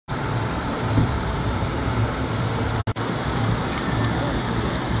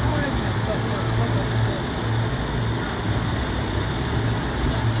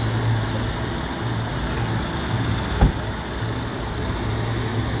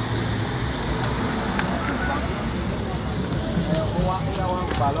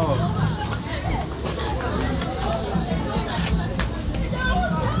valor.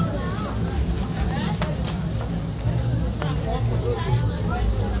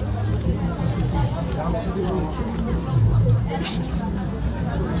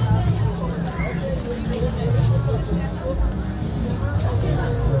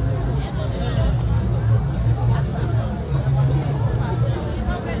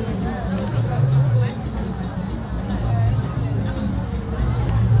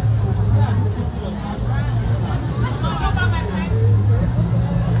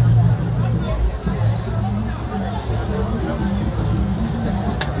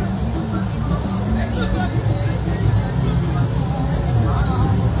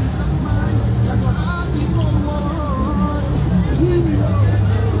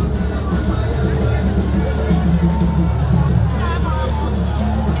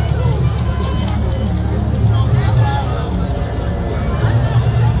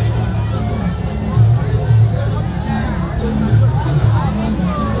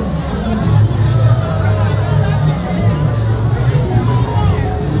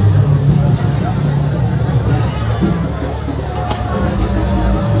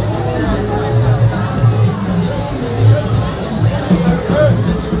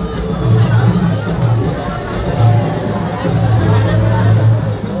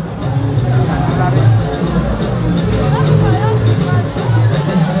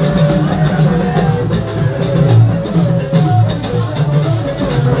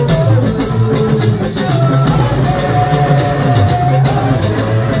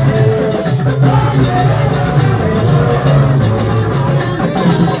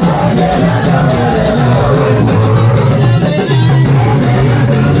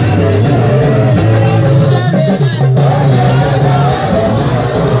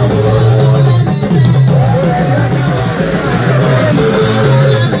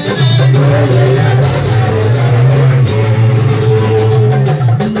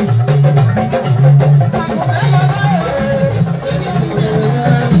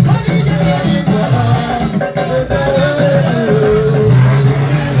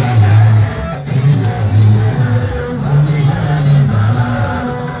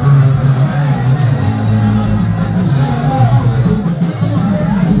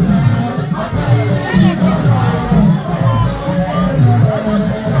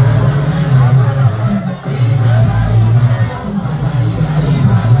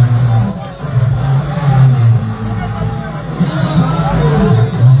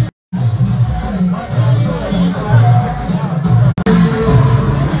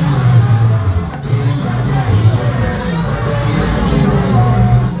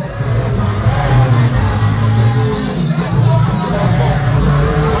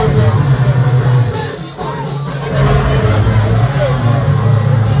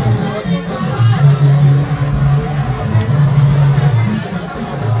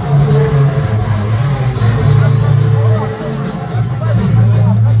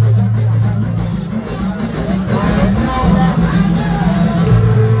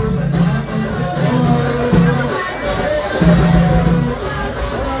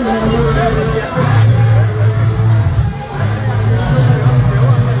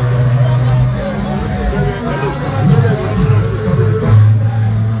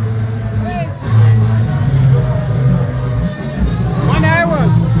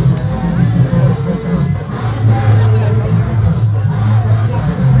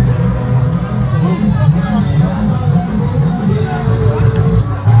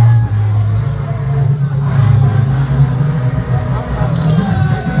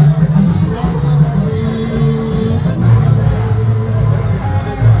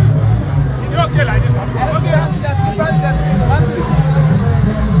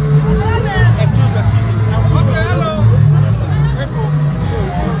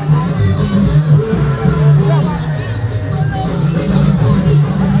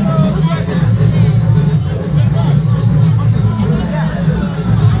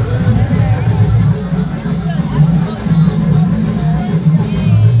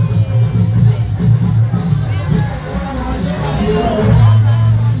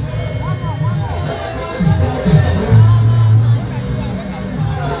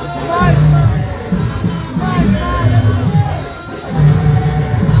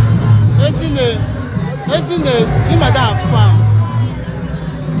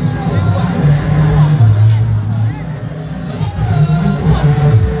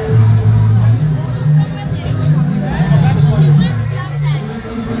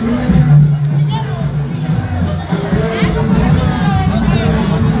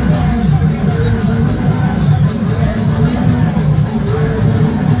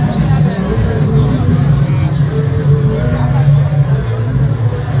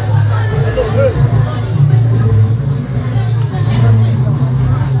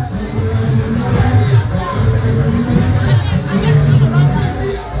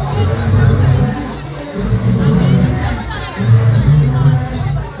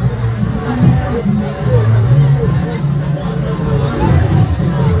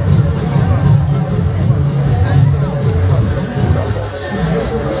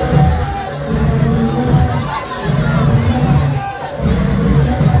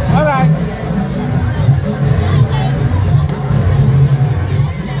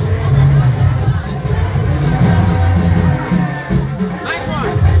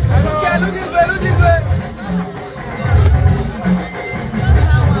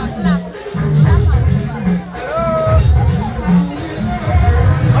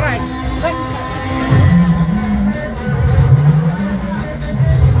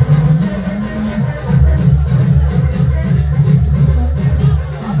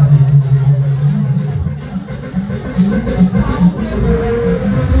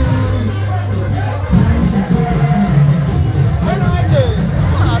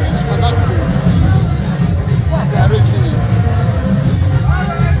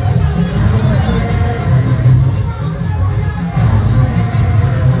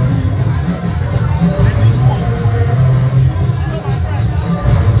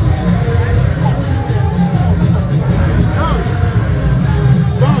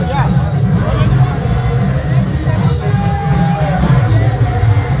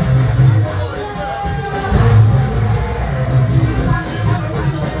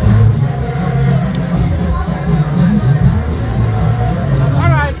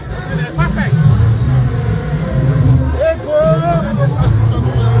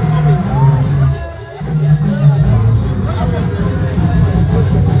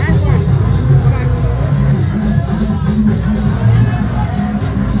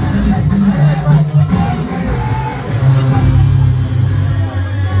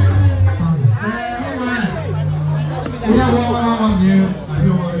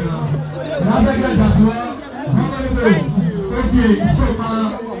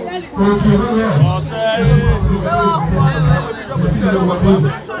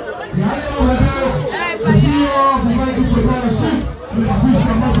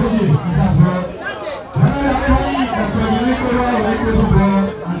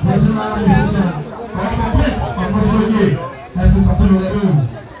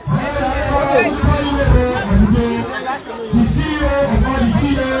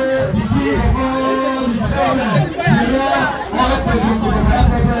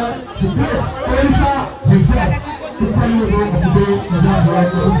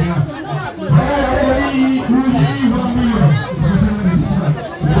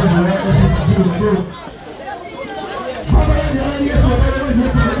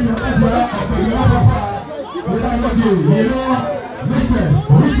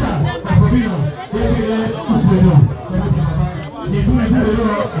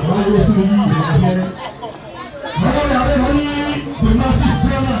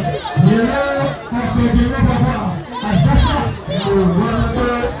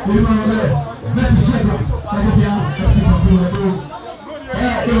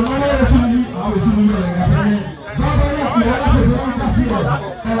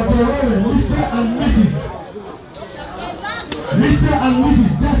 Mr. and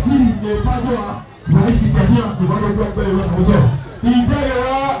Mrs. Destiny Ebague'S, Maisi Kenya, Ebague'S pẹ̀lú ọ̀tọ̀.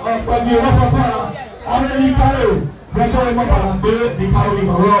 Ìjẹ́yẹ̀wá ọ̀pẹ̀lú ọ̀pọ̀pá, ọ̀rẹ́ ní Kárò, gbẹ́tọ́ ẹ̀mọ́ bàrà pé ní Kárò ní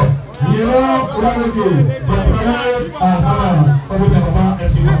Mọ̀rọ̀. Ìyẹ̀wọ́ Ọ̀rẹ́lógè, Bẹ̀rẹ̀ Àhàmà, ọ̀pọ̀lọpọ̀ bàbá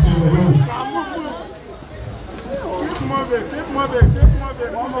ẹ̀sìn wọ́n pẹ̀lú ọ̀rọ̀.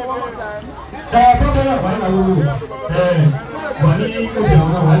 Tọ́lá wà ní àwọn wà ní òkè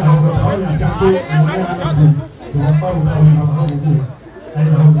àwọn wà ní àwọn àwọn ìyàgá pé ìwọ̀n náà láti ìwọ̀n bá wù láwọn àwọn àwọn òkú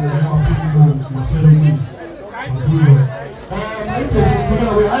ẹ̀yìn àwọn òkú ẹ̀yìn àwọn fífi kò ìṣẹ́lẹ̀ ní àdúgbò rẹ̀. Ìfẹ̀sẹ̀ ìpínlẹ̀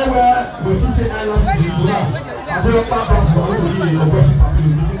àwọn àìwá ló tún ṣe island sí ìlú náà àdéhùn pápá ṣùgbọ́n ó lè yẹ ọgbọ́n sí pàtó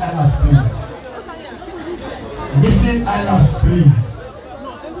missing islands please. Missing islands please.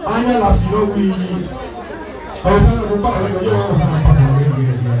 Islands yóò wí ọ̀rọ̀ náà ló bá ọ̀rẹ́ yóò wọ́n fún àpapọ̀ ọ̀rẹ́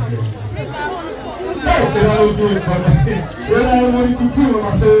yẹn. Era lo que era el municipio,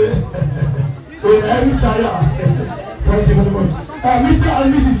 no sé. Every time. Thank you very much. Mr.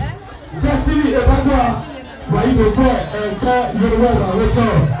 and Mrs. Destiny Ebague'S, why you go and call your weather, what's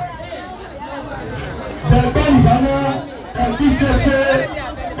up? The band is on and business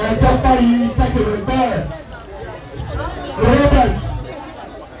and company take a repair. Robert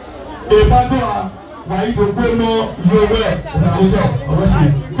Ebague'S, why you go no your way, what's up?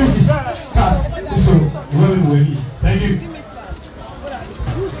 Mrs. Cat. So, well, thank you.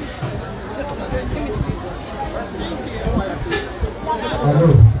 Hello.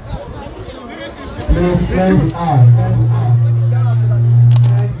 Please let me ask.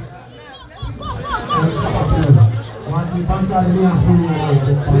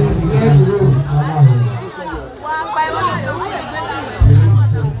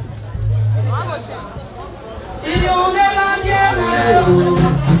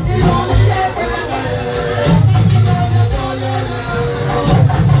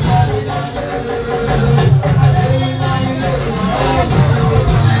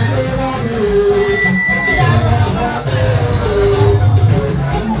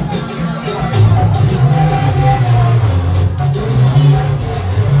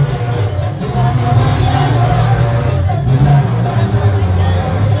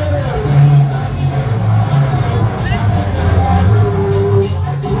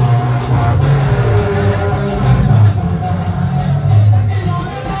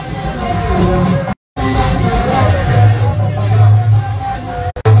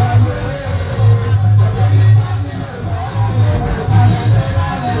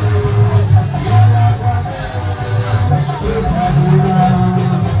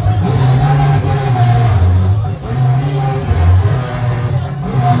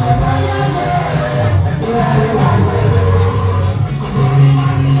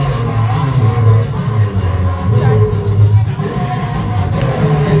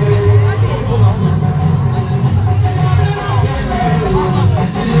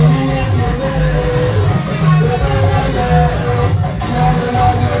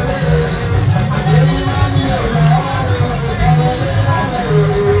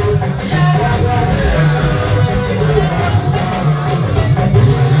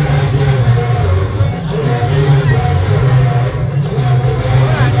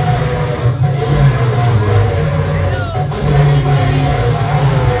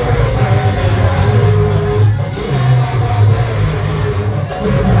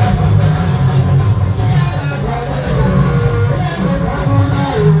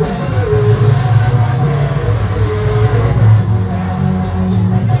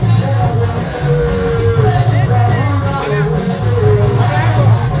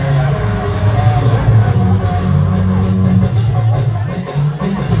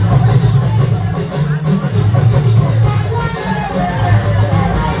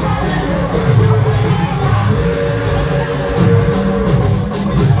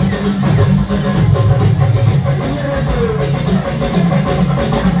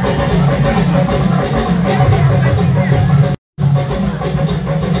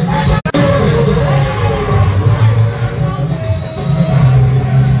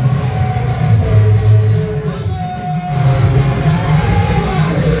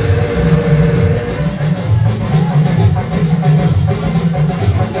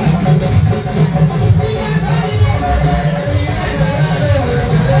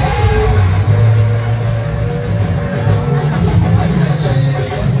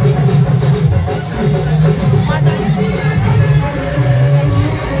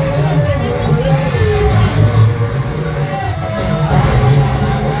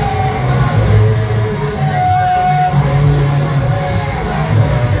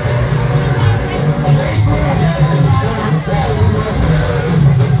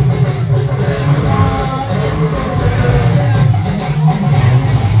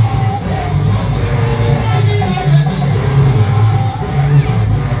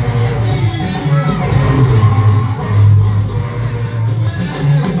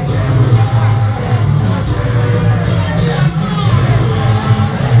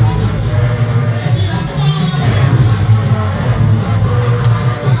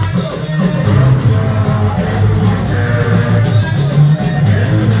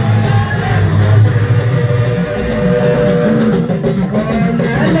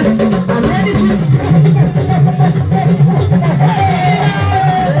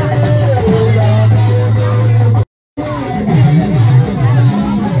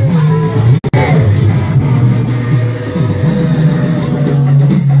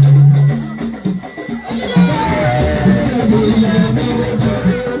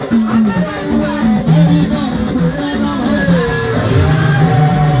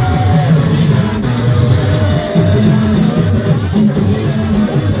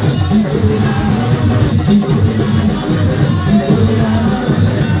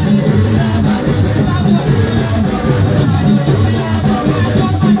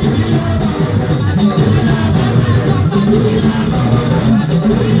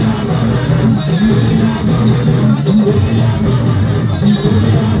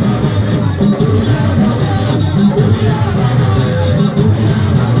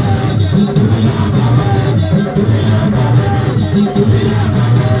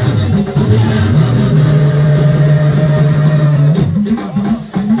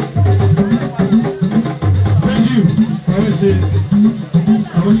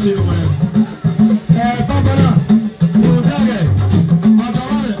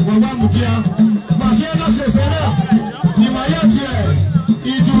 mutia. Mahiena sefera. Ni mayatia.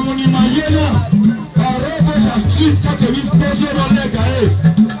 Idu ni mayena. Orobo sa street kakevis pese rolega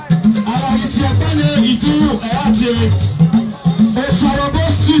Ala itia bane idu eatie. Osarobo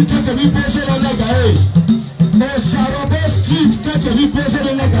street kakevis pese rolega Osarobo street kakevis pese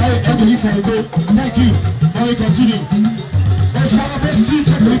rolega Ebe isaibe. Thank you. Now we continue. Osarobo street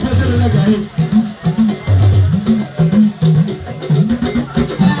kakevis pese rolega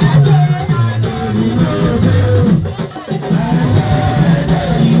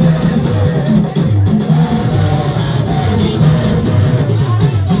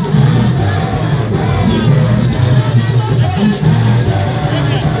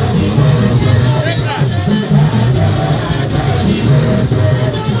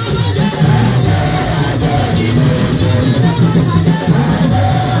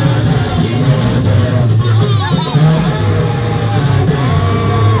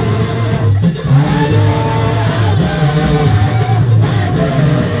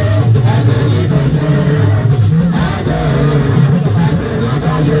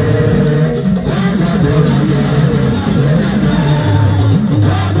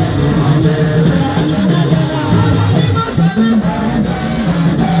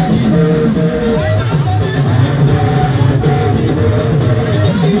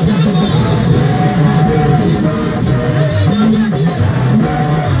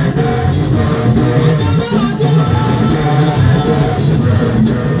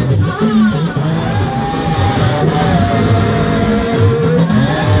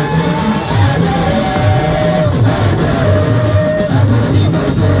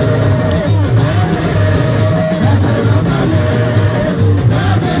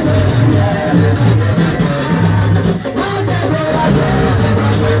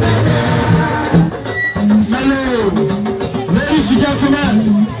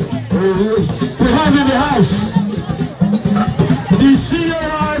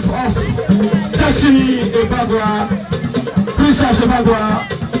Ebague'S,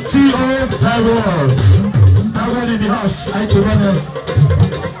 CEO Hairworld. Everyone in the house, I can run it.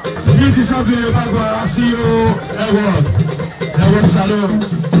 This is something Ebague'S, CEO Hairworld. Hairworld Salon.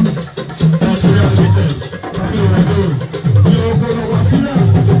 That's reality.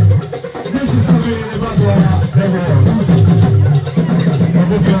 This is something Ebague'S, Hairworld.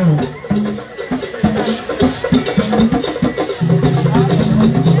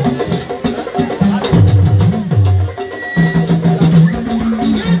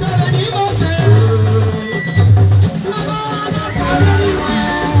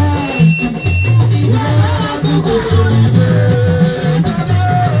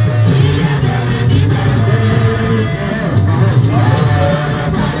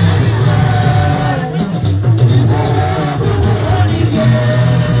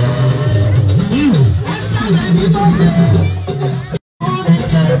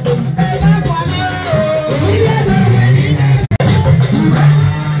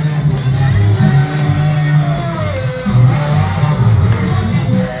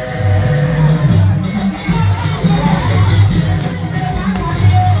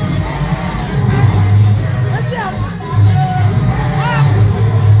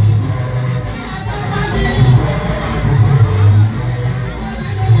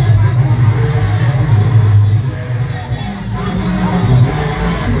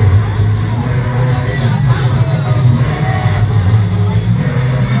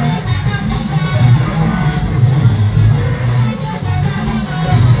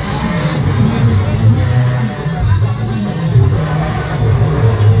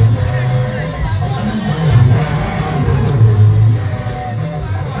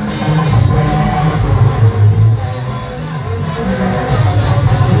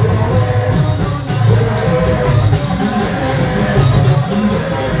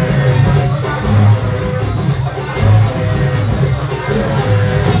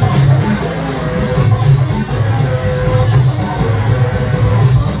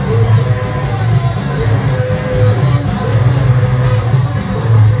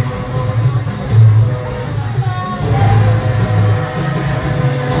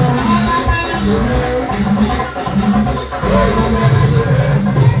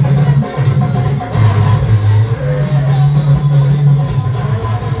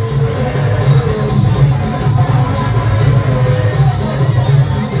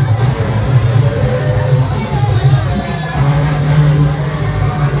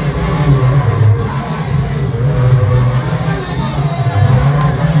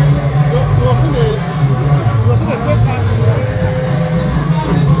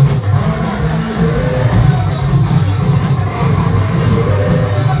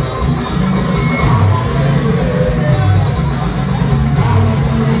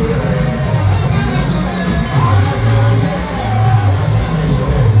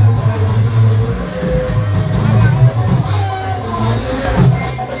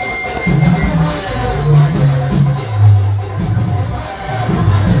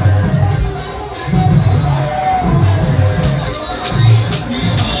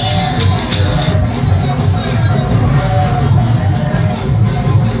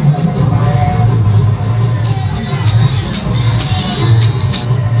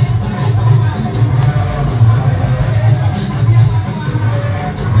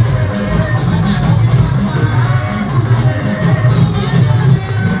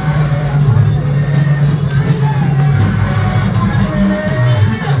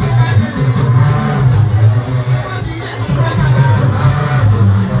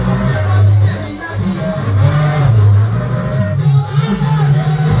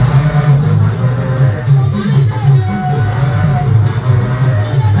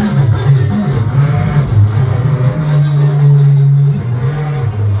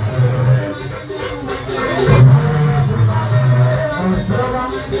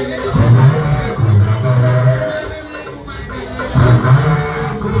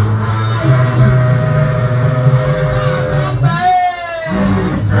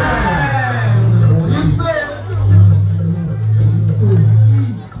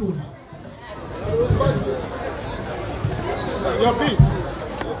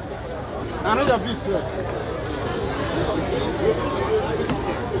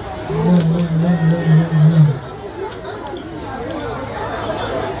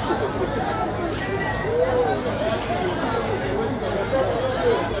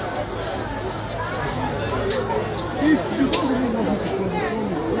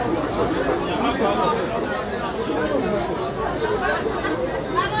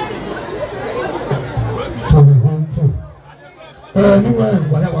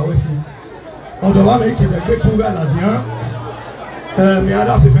 On doit voir qu'il y a des couverts là-dedans. Mais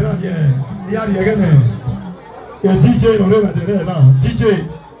alors, c'est fait là, il y a rien. Il y a DJ dans le matériel là. DJ,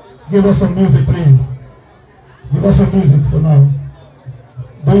 give us some music, please. Give us some music for now.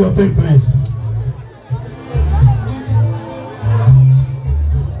 Do your thing, please.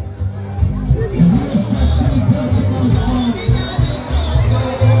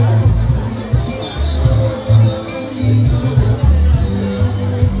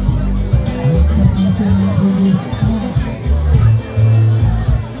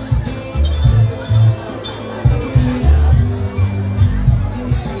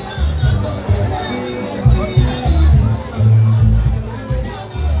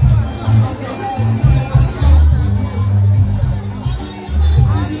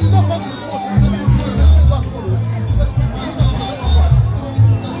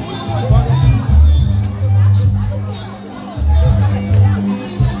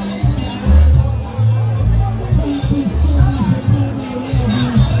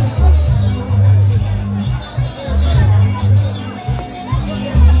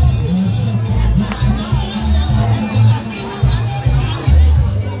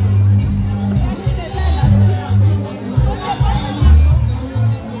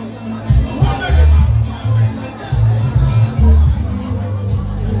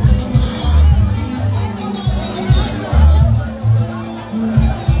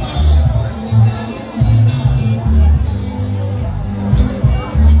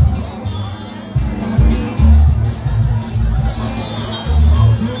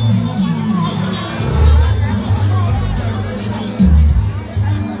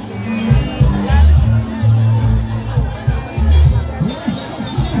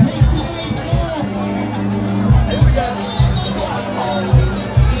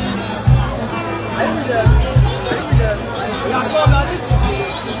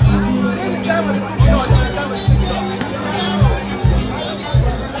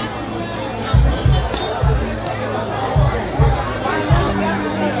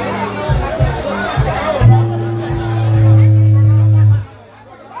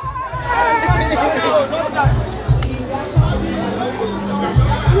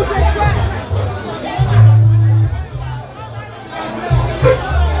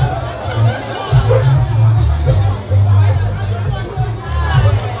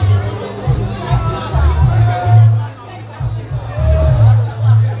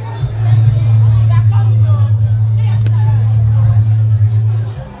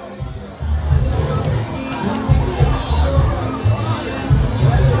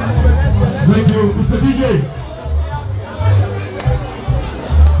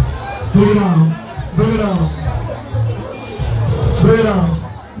 Bring it on. Bring it on. Bring it on.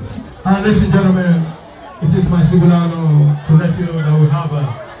 And ladies and gentlemen, it is my singular honor to let you know that we have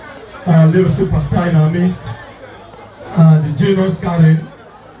a little superstar in our midst. The Genius Karen.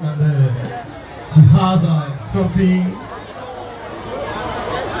 And she has something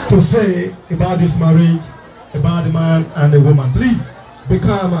to say about this marriage, about the man and the woman. Please be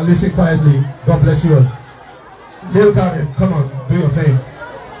calm and listen quietly. God bless you all. Little Karen, come on, do your thing.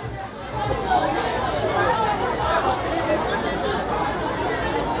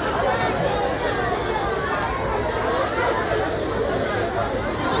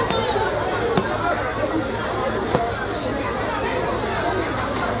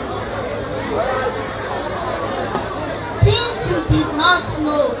 Things you did not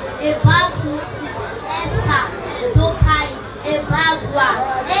know about Mrs. Esther Ebague'S,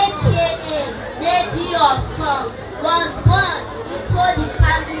 aka Lady of Songs, was born into the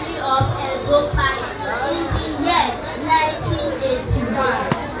family of Ebague'S in the year 1981.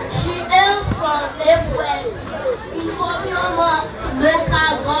 She hails from Ebague'S in Obioma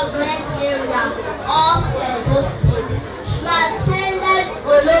local government area of Edo State. She attended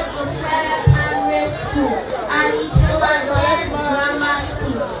Ologoshere Primary School and Ebague'S Grammar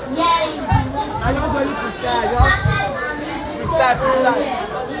School near Benin City. She started her musical career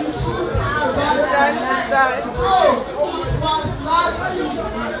in 2009. Though it was not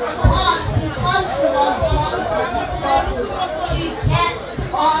easy, but because she was born for this purpose, she kept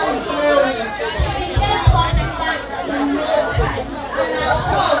on growing. She became popular in no time, and her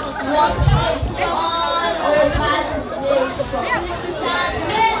song was played all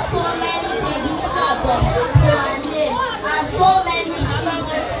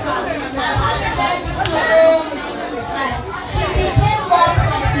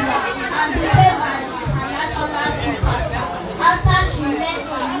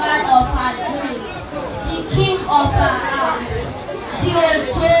of her house. The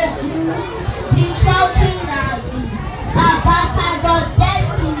Ojogu, the talking Nadu, Ambassador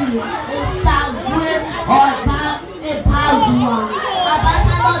Destiny, Osagwe Ebague'S.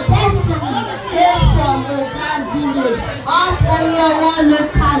 Ambassador Destiny is from Ogan Village of Hairworld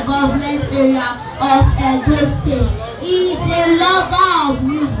local government area of Edo State. He is a lover of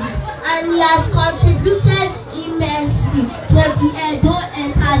music and he has contributed immensely to the Edo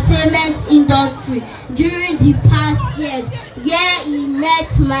entertainment industry during the past years, where he met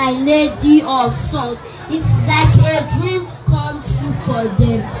my lady of song. It's like a dream come true for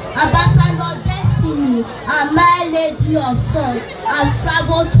them. Ambassador Destiny and my lady of song have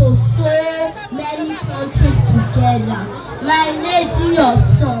traveled to so many countries together. My lady of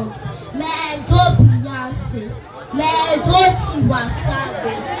songs, Medo Beyonce, Medo Tiwa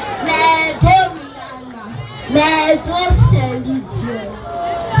Savage, Medo Rihanna, Medo Celine Dion.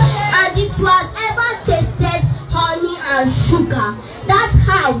 And if you have ever tasted honey and sugar, that's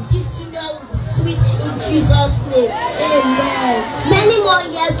how this union will be sweet in Jesus' name. Amen. Many more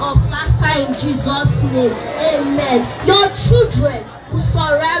years of laughter in Jesus' name. Amen. Your children will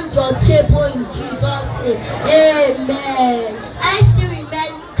surround your table in Jesus' name. Amen. I still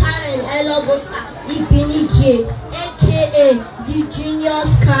remember Karen Elogosa Ibinike, aka the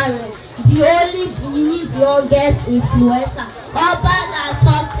Genius Karen, the only Benin's youngest influencer. Oba na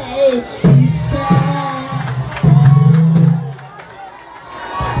talk he said.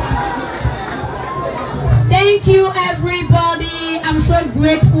 Thank you, everybody. I'm so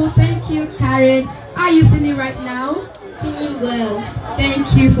grateful. Thank you, Karen. How are you feeling right now? Feeling well.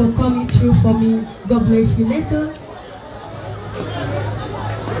 Thank you for coming through for me. God bless you. Let's go.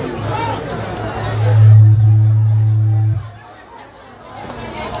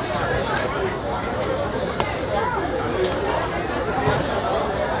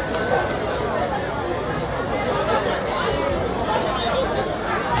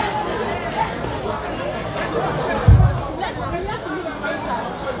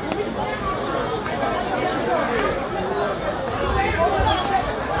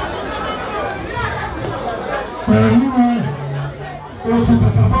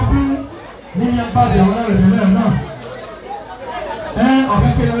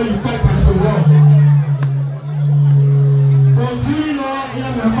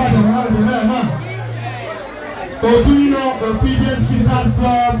 Sisters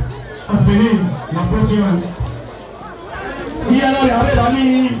Club of Benin, here we have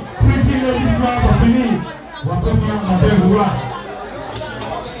Pretty Ladies Club of Benin,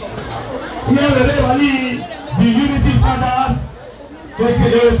 here we have the Unity Fathers,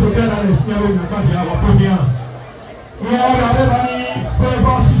 aka Togetherness, here we have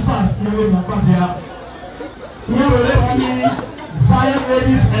Favor Sisters, here we have Zion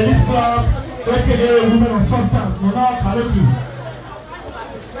Ladies Elite Club, aka Women of Substance,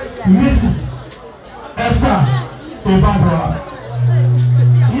 Mrs. Esther Ebague'S.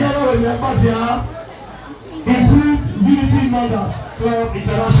 Here we have Improved Unity Mothers Club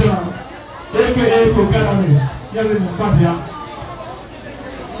International, aka Togetherness. Here we have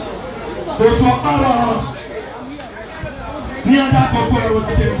Otokara. Ní ọjà kọ̀ọ̀kan ẹ̀rọ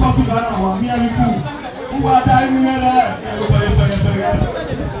ti ṣe Portugal àwọn ní ẹ̀ríkù. Wúwa dá inú ẹ̀rẹ́ ẹ̀rọ fẹ̀rẹ̀fẹ̀rẹ̀.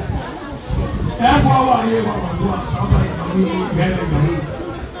 Ẹ̀fọ́ wà ní ẹ̀wọ̀n àdúrà sábà ìgbàlú ìgbẹ́lẹ̀gbẹ̀rún.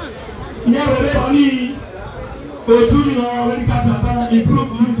 Here we have Otulino Medical Center,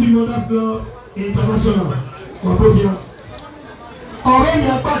 Improved Unity Mothers Club International. Ọ̀rẹ́ mi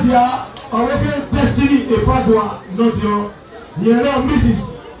àpàtìyà ọ̀rẹ́ Destiny Ebague'S lọ́jọ́. Yẹ̀rọ Mrs.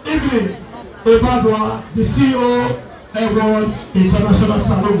 Evelyn Ebague'S, the CEO Hairworld International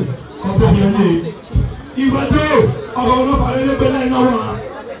Salon. Ìwé tó ọ̀rọ̀ ọlọ́pàá lẹ́lẹ́gbẹ̀lẹ́ náà wà.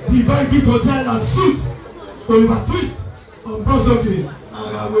 Divine Gift Hotel and Suites, Oliver Twist, Ọ̀gbọ́nsókè.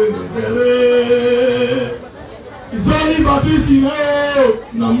 Izoli Batisi no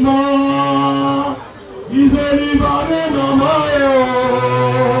Nama, Izoli Bane Nama,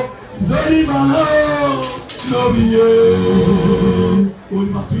 Izoli Bane no biye.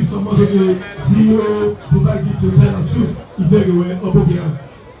 Oliver Twist Ọ̀gbọ́nsókè, CEO Divine Gift Hotel and Suites, Ebague'S Obokia.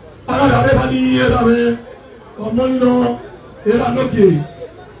 Alága bá ní ẹ̀rọ rẹ̀ ọmọ nínú ẹ̀rọ lókè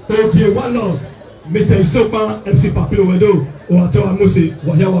òkè one love Mr. Isopa MC Papilo Wedo Owatewa Mose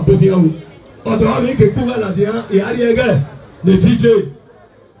Wayawa Bokia o ọ̀dọ̀ àwọn ní kékeré wà láti hàn ìhàrí ẹgẹ́ ní DJ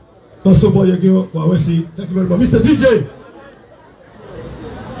lọ́sọ̀bọ̀ yẹgẹ́ wà wẹ́ sí. Thank you very much Mr. DJ.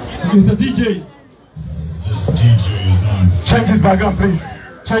 Mr. DJ. This DJ is on. Change his background please.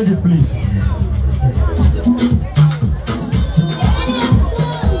 Change it please.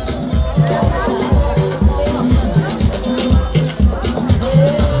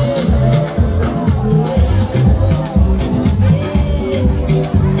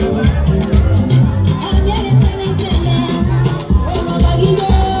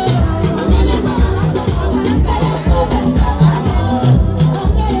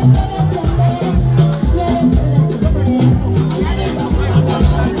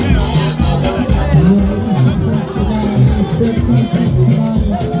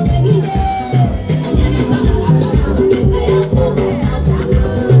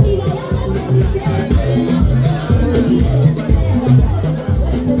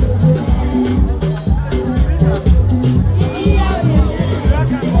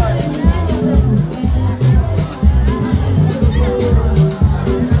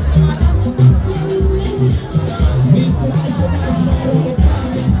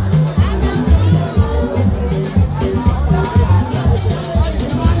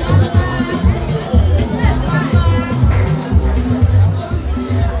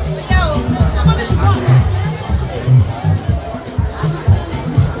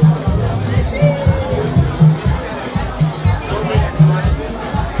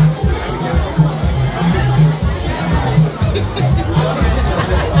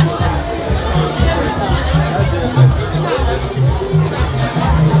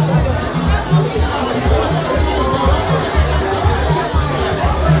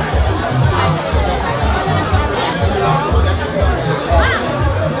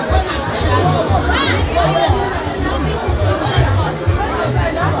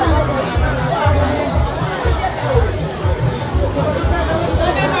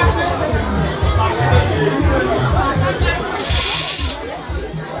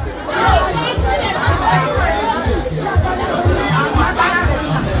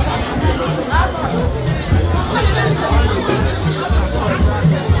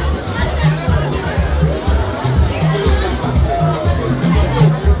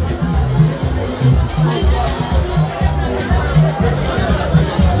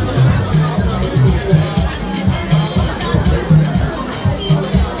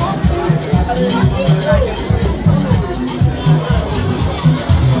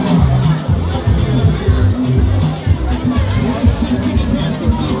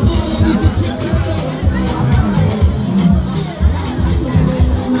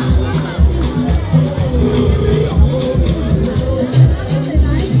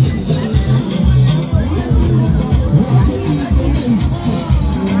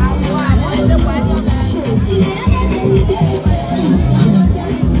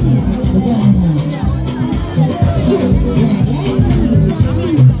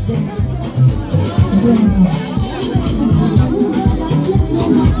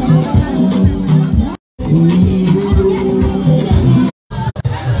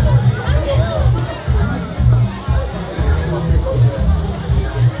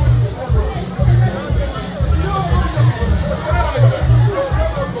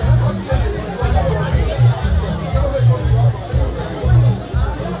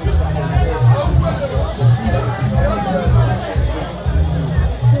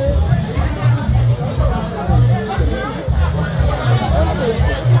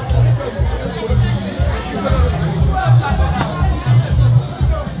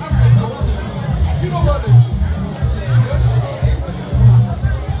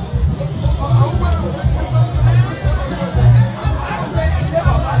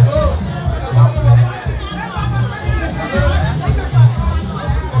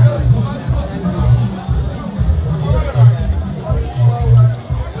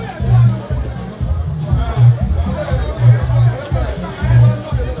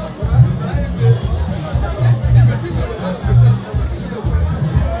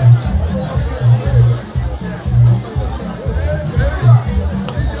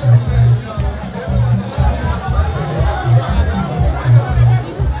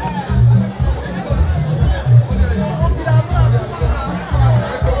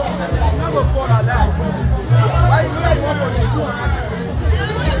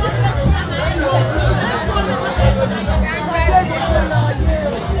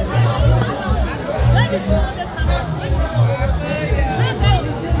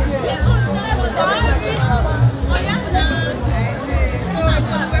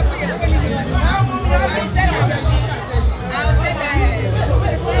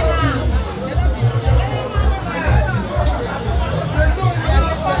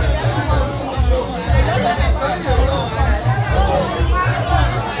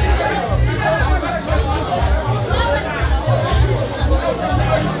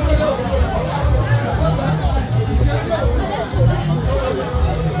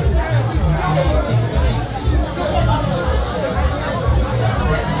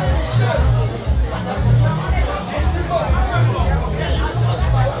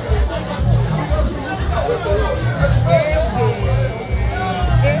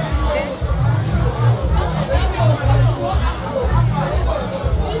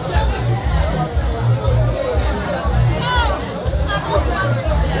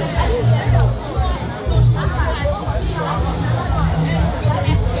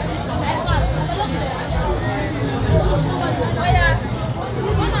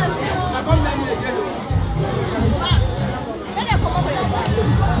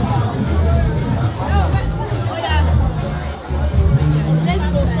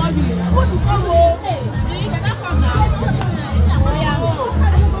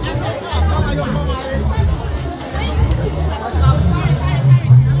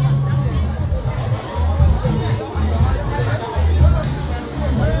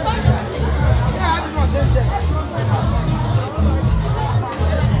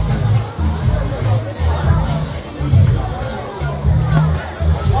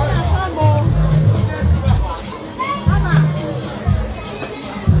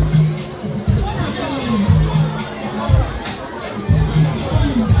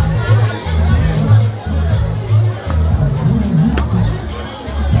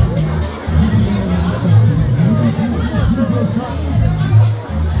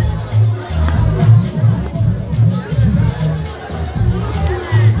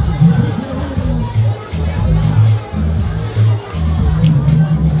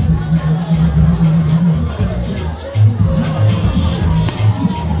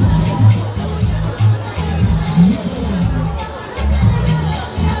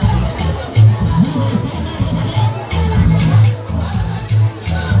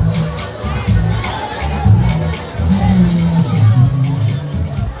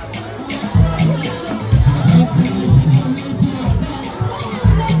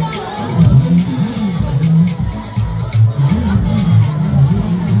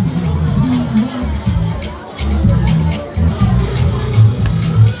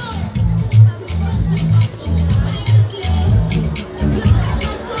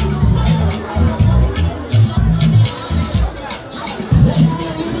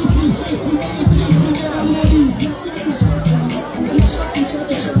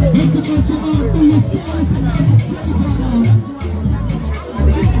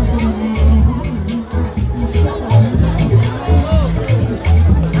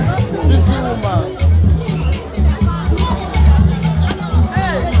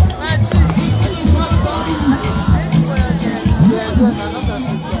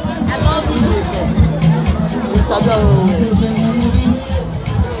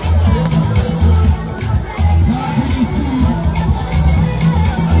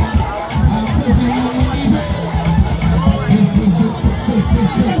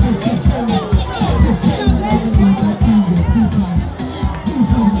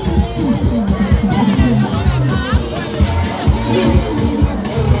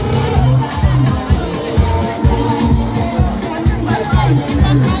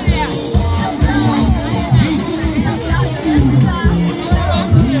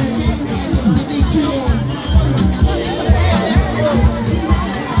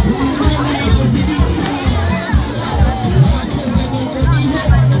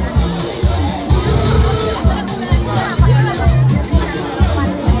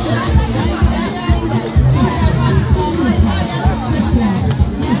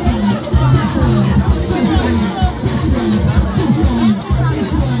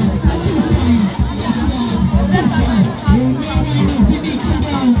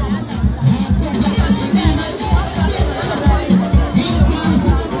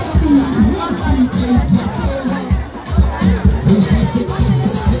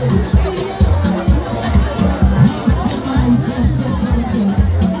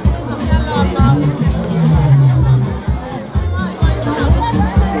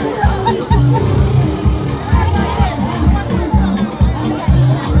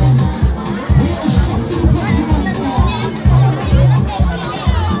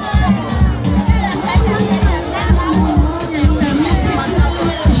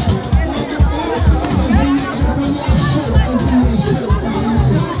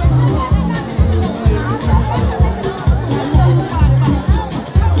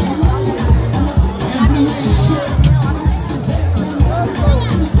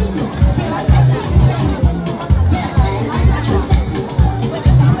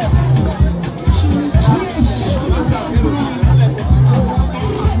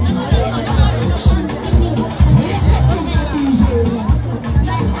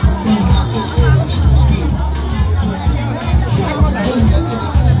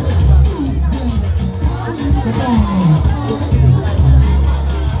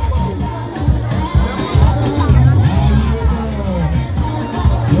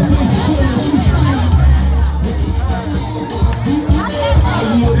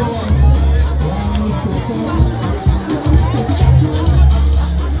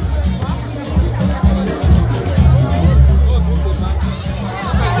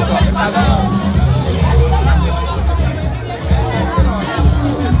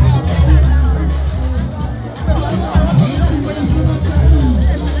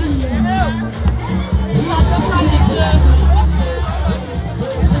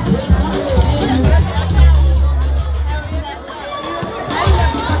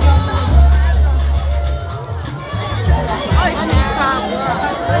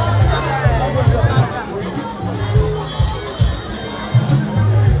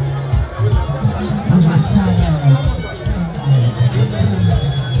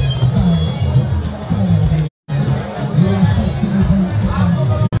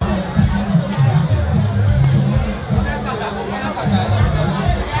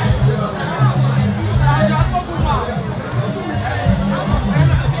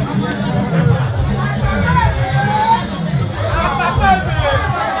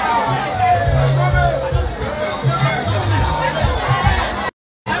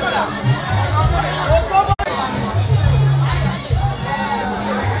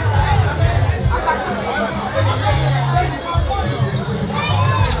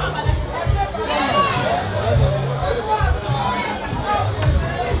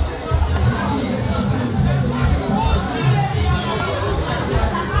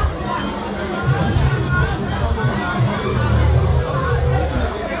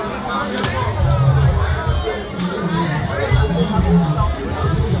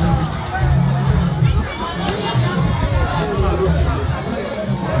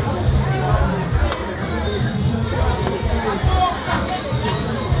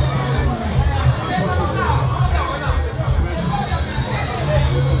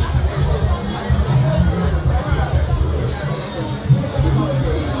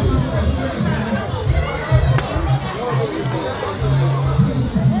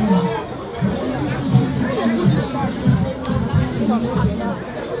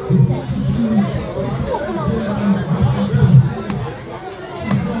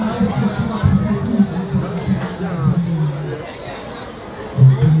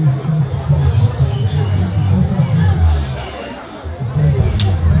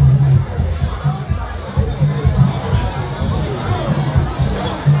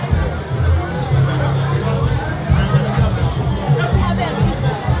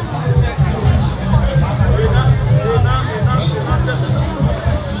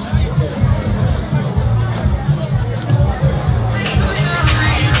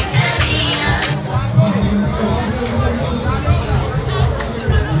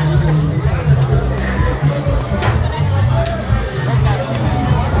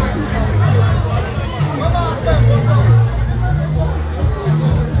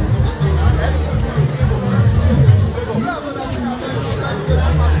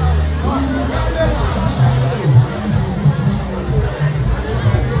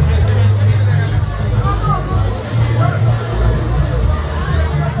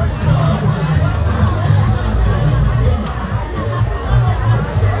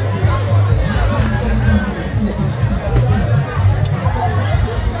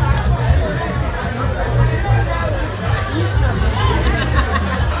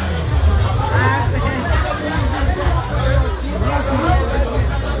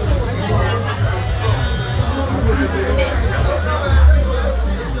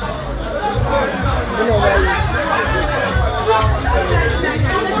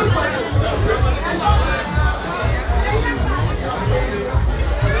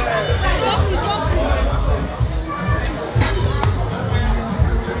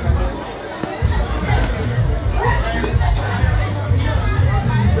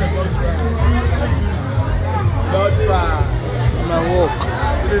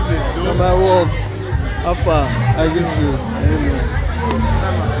 evening. My work. How far? I get you.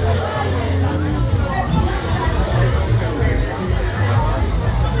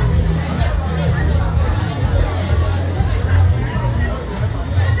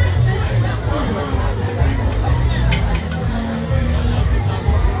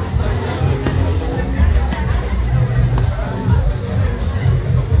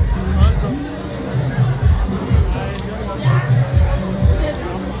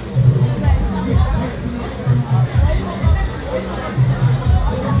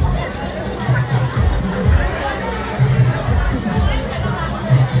 Amen.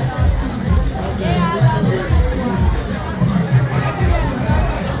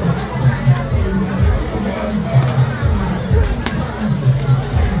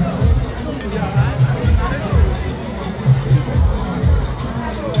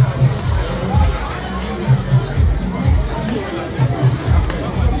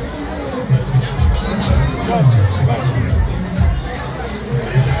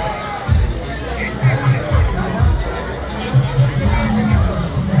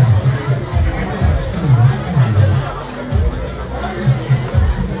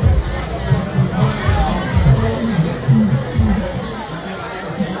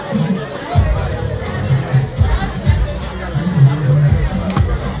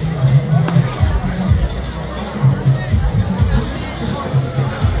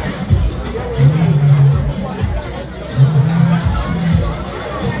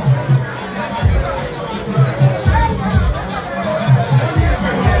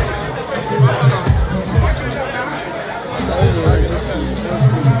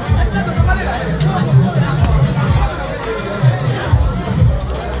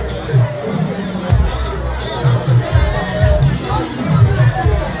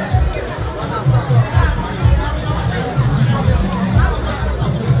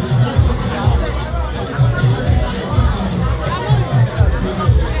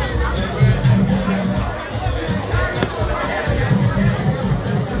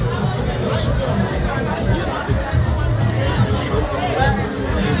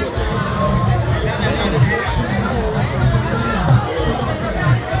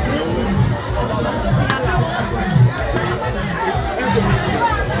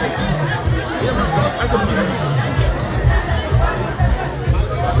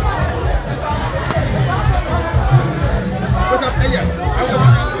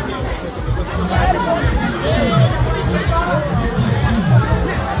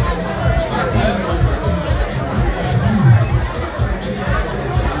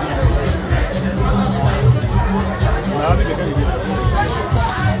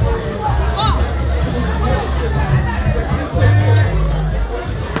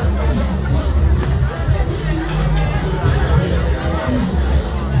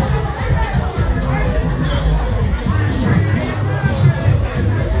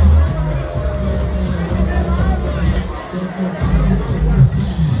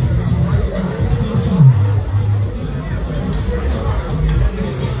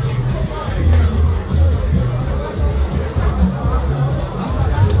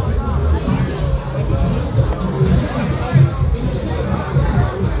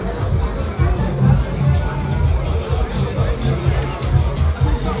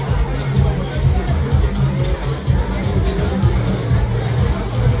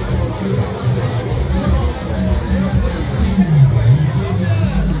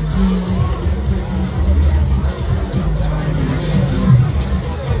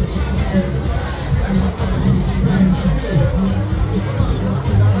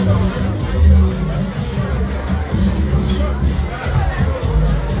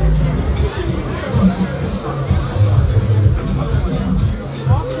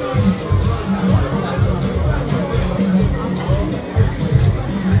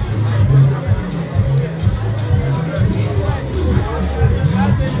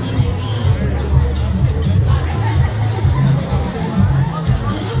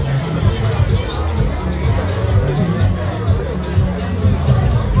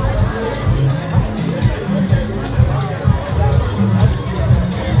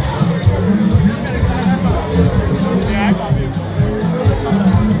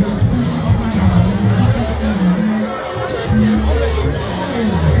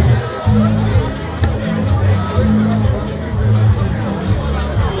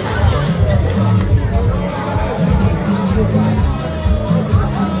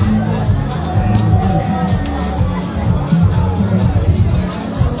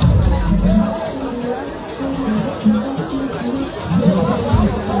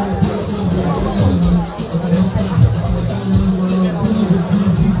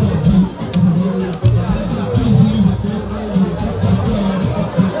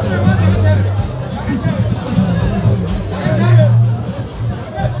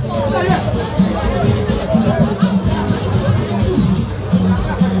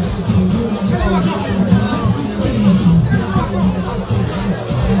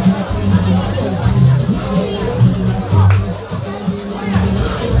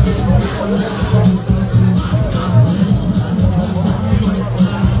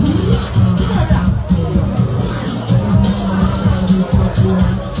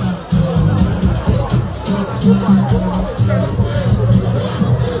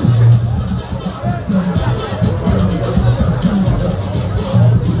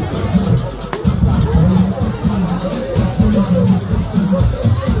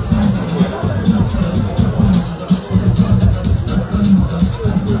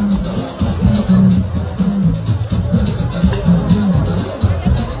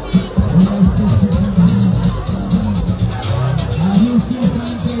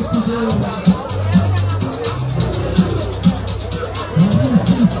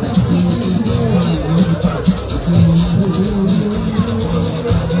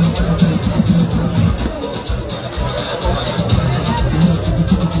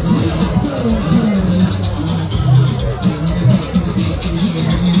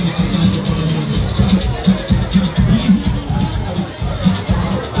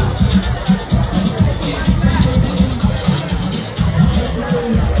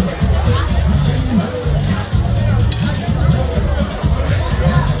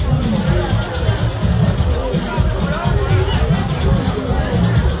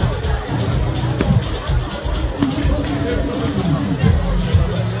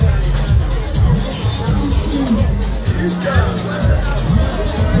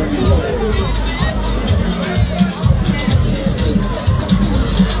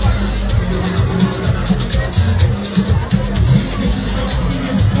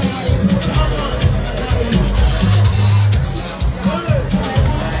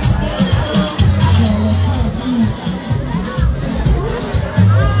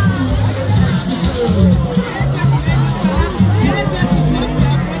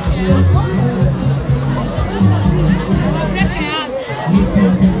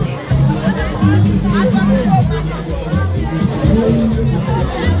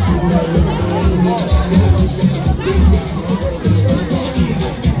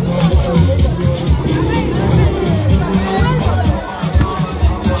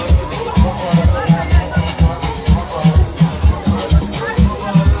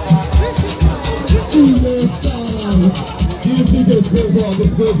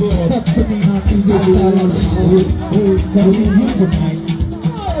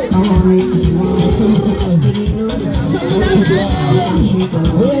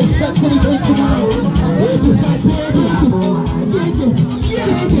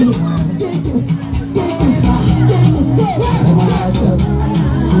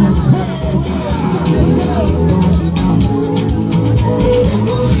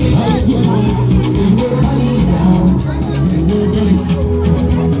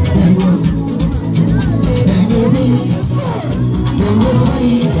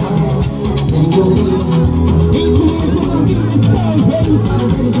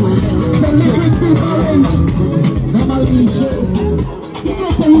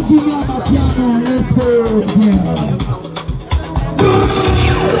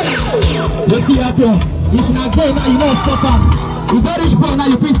 Let's see out here. You can go now, you don't stop on. You got this point now,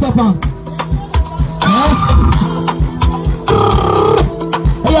 you please stop on.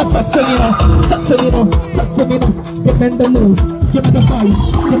 Hey, touch me now. Give me the move, give me the vibe,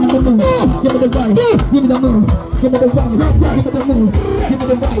 give me the move, give me the vibe, give me the move, give me the vibe, give me the move, give me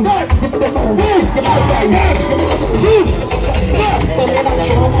the vibe, give me the move, give me the vibe,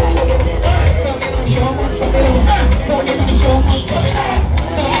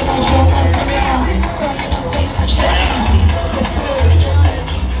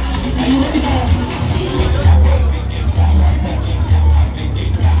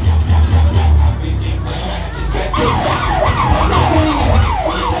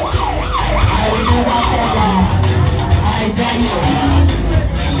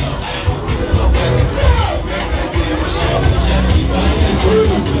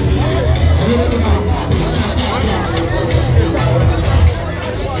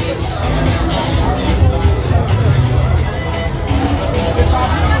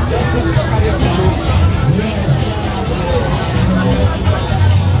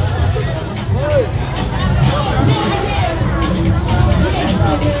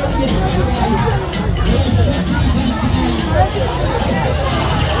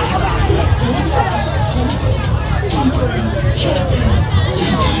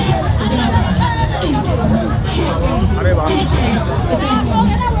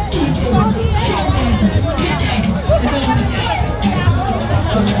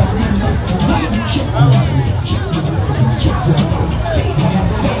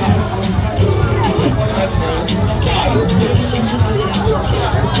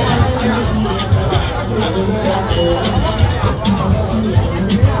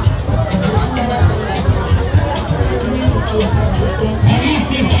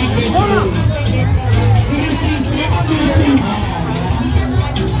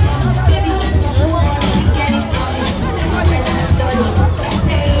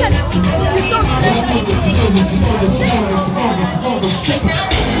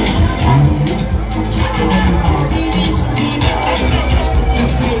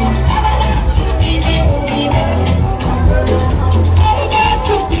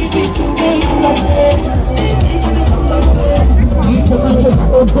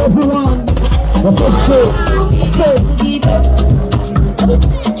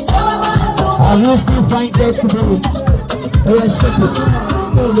 I will still find that tomorrow.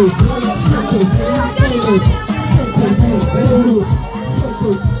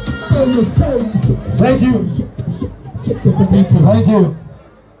 Thank you. Thank you.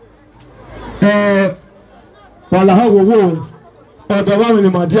 Ọ̀dọ̀ wa mi ni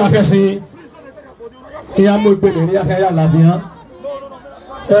màá di akẹ́sìn ìyá mo gbé ní akẹ́yà ládìyàn.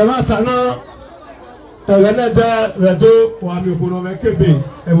 Ẹ̀rọ àtàná ẹ̀rọ náà dẹ́ rẹ̀dó wà mí kúrò mẹ́ kébè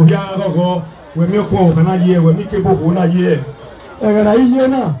ẹ̀wò yá kọ̀kọ́ wẹ̀mí kọ̀ ọ̀kan náà yẹ wẹ̀mí kébò kò náà yẹ. Ẹ̀rọ náà yíyẹ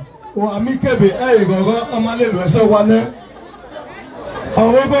náà wà mí kébè ẹ̀yìn kọ̀kọ́ ọmọ lè lọ ẹ̀sọ́ wa náà.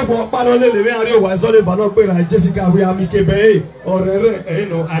 Ọ̀wọ́ gbọ́gbọ́ pálọ́ lè lè rí àárẹ̀ òwà ẹ̀sọ́ lè bàná pé ra Jessica wí àmì kébè ọ̀rẹ́ rẹ̀ ẹ̀yìn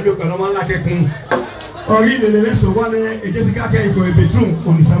nù àmì òkànnà máa ń lákẹ́kùn. Ọ̀rí lè lè sọ wá ní Jessica kẹ́ ìkọ̀ ìbẹ̀tún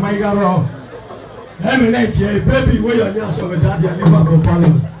ònìsàmá ìgbàrọ̀. Ẹ̀mí náà tiẹ̀ bébì wéyọ̀ ní aṣọ rẹ̀ dáadé àlébà fún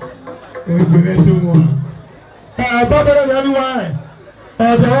pálọ̀. Ẹgbẹ̀rẹ̀ tó wọn. Bọ́bẹ̀rẹ̀ ní ẹni wáyé.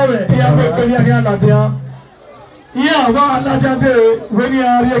 Ọ̀dọ̀ rẹ̀ ìyá pé pé ní akẹ́ àlàdíà. Ìyá àwọn alájáde wé ní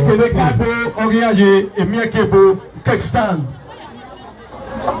àárí èkèlè kágbó ọ̀rí àyè èmi ẹ̀kẹ́bó cake stand.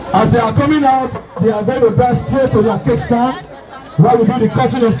 As they are coming out, they are going to dance straight to their cake stand. While we do the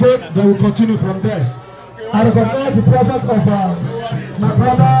cutting of cake, they will continue from there. I recognize the presence of my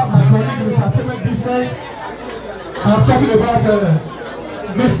brother, my colleague in the entertainment business. I'm talking about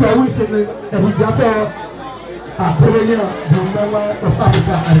Mr. Wilson, the Higato Premier, the member of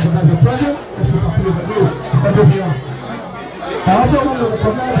Africa, and as a president, and so over here. I also want to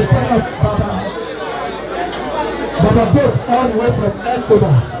recognize the friend of Baba Boat all the way from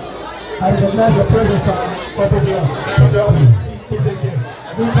Ecuador. I recognize the presence over here. He's again.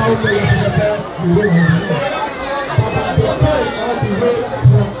 We know the representative, we will have Baba Boat all the way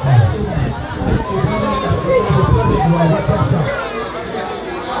from Ecuador.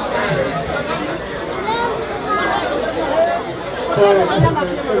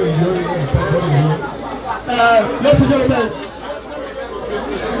 Ladies and gentlemen,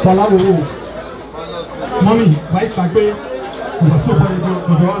 Palawo, mommy, right back there, we were so funny. The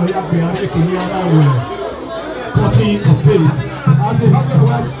one who had been making cutting of tape. And the husband and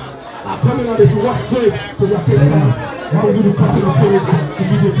wife are coming on this work straight to their case time. Now we do the cutting of tape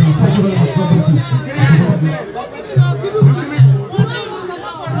immediately. Thank you very much. God bless you.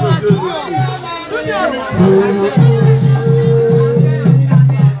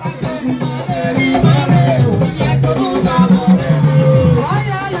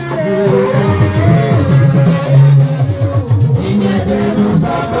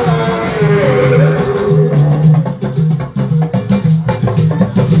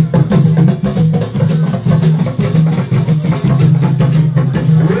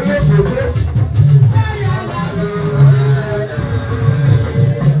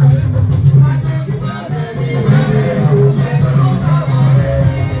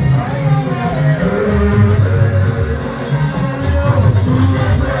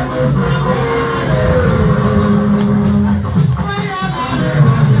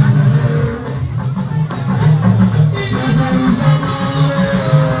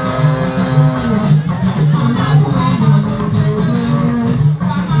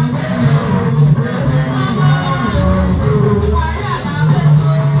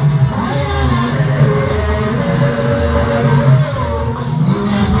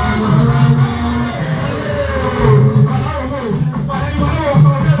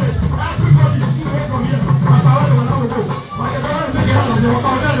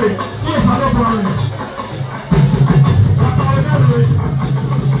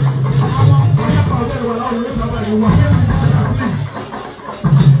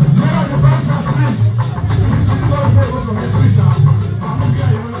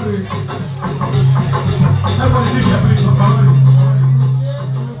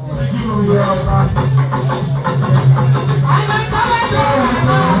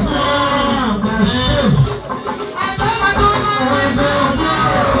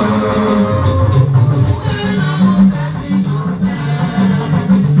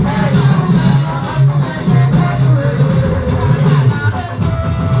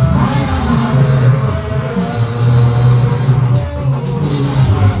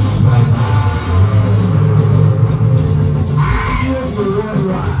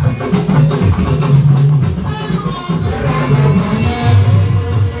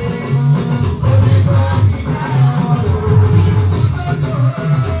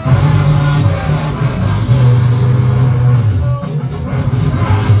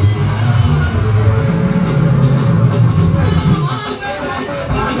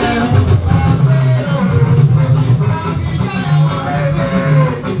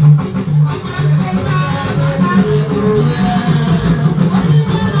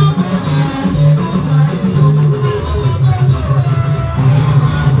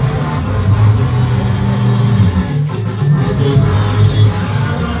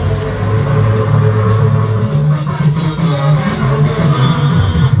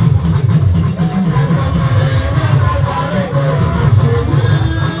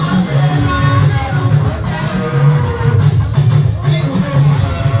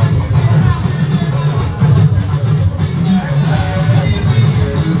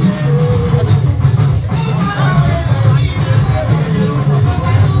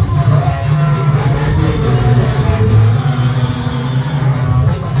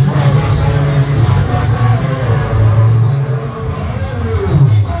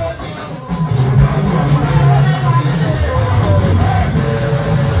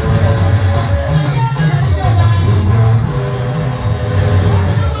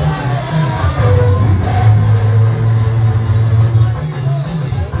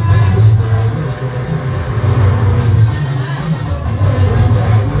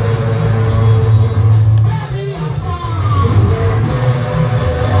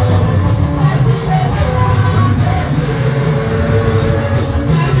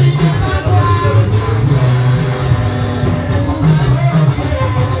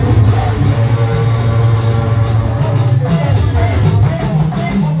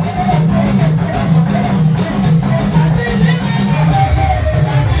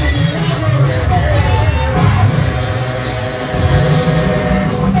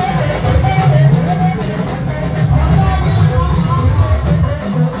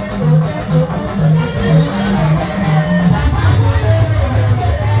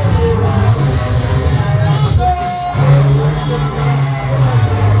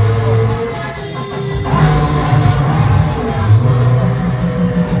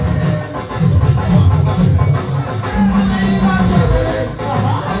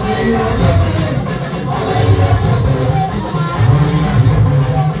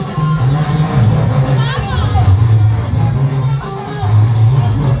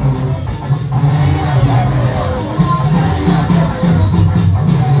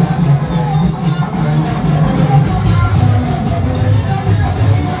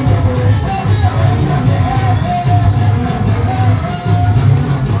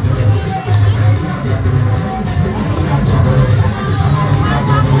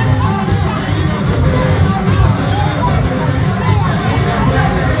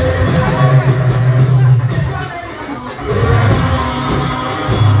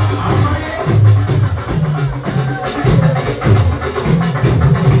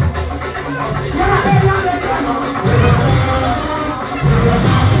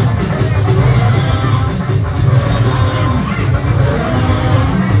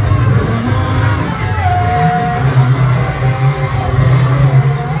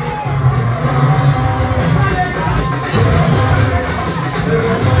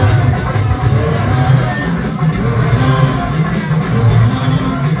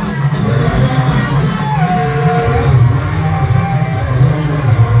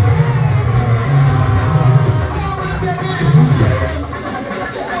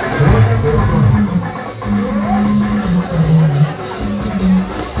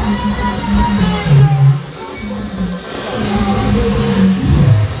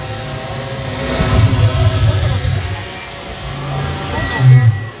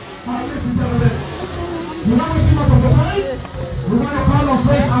 You want to keep us on the line? We want to call on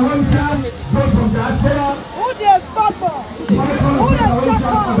first our own child, both from diaspora. Who the papa? Who the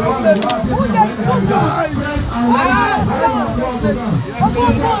chapa? Who the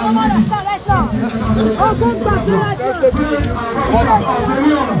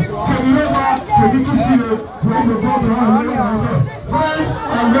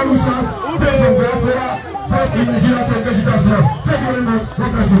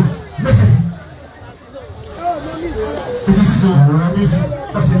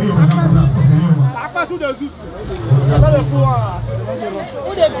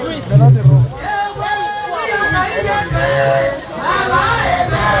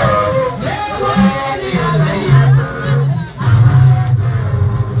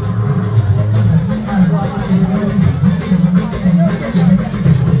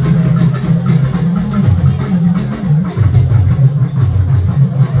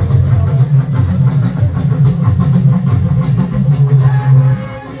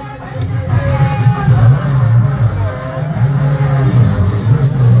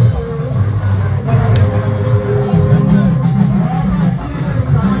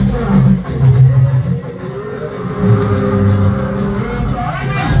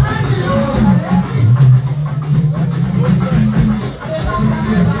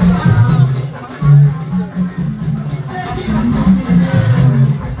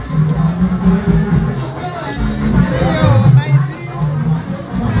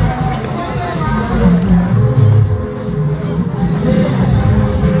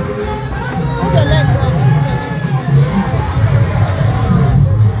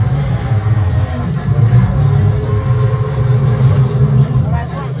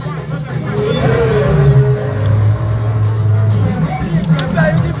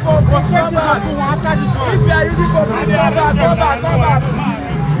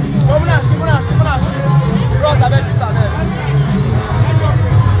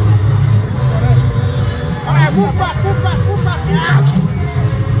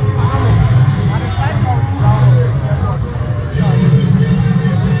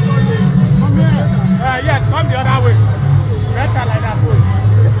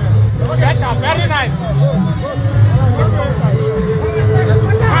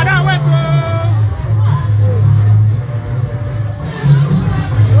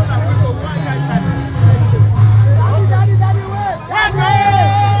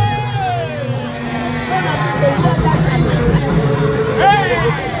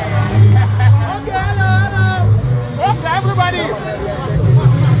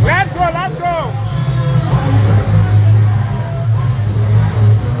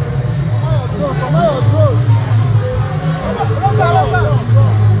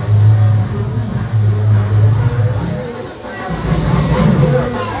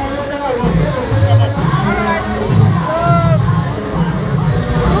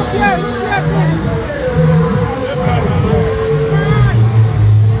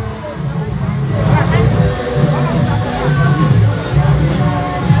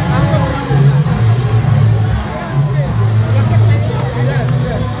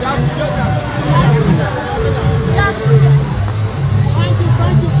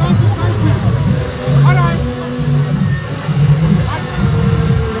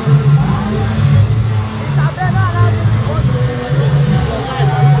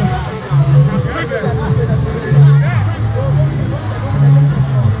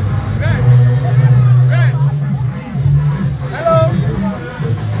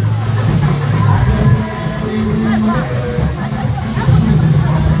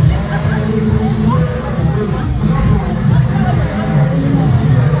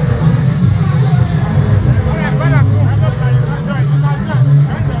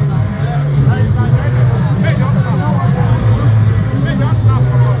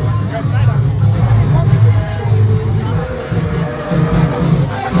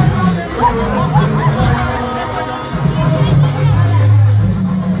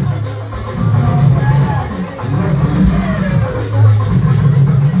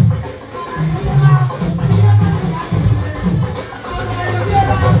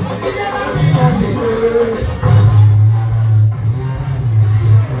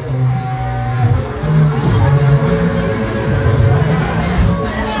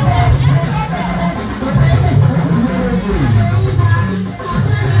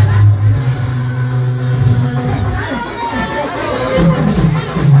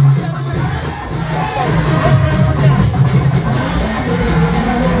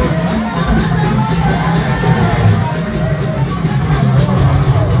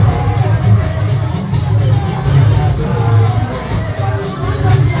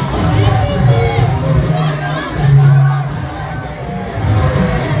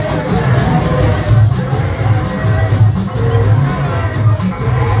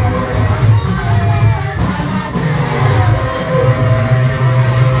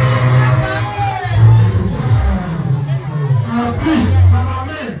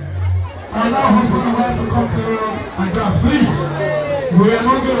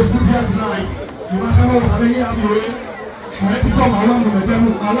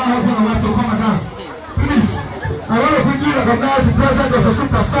allow everyone to come and dance. Please, I want to quickly recognize the presence of a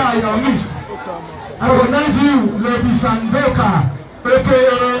superstar in our midst. I recognize you, Lady Sandoka,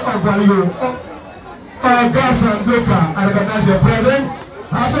 aka Ogwaliyo. Oga Sandoka, I recognize your presence.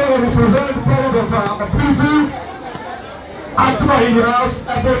 I also want to present the presence of a beautiful actor in the house,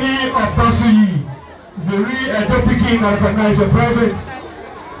 Ebony Obasuyi. The real Edo King, I recognize your presence.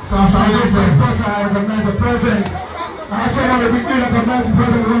 Sandoka's daughter, I recognize your presence. I also want to quickly recognize the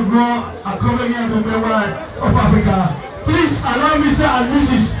president of the coming here the member of Africa. Please allow Mr. and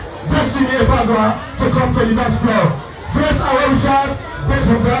Mrs. Destiny Ebague'S to come to the dance floor. First, I want to shout, based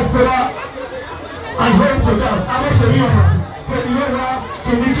from diaspora and home to dance. I want to hear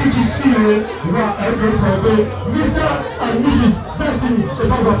Mr. and Mrs. Destiny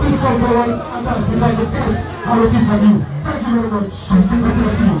Ebague'S, please come forward and dance because the guests are waiting for you. Thank you very much. God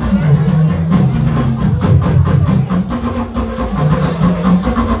bless you.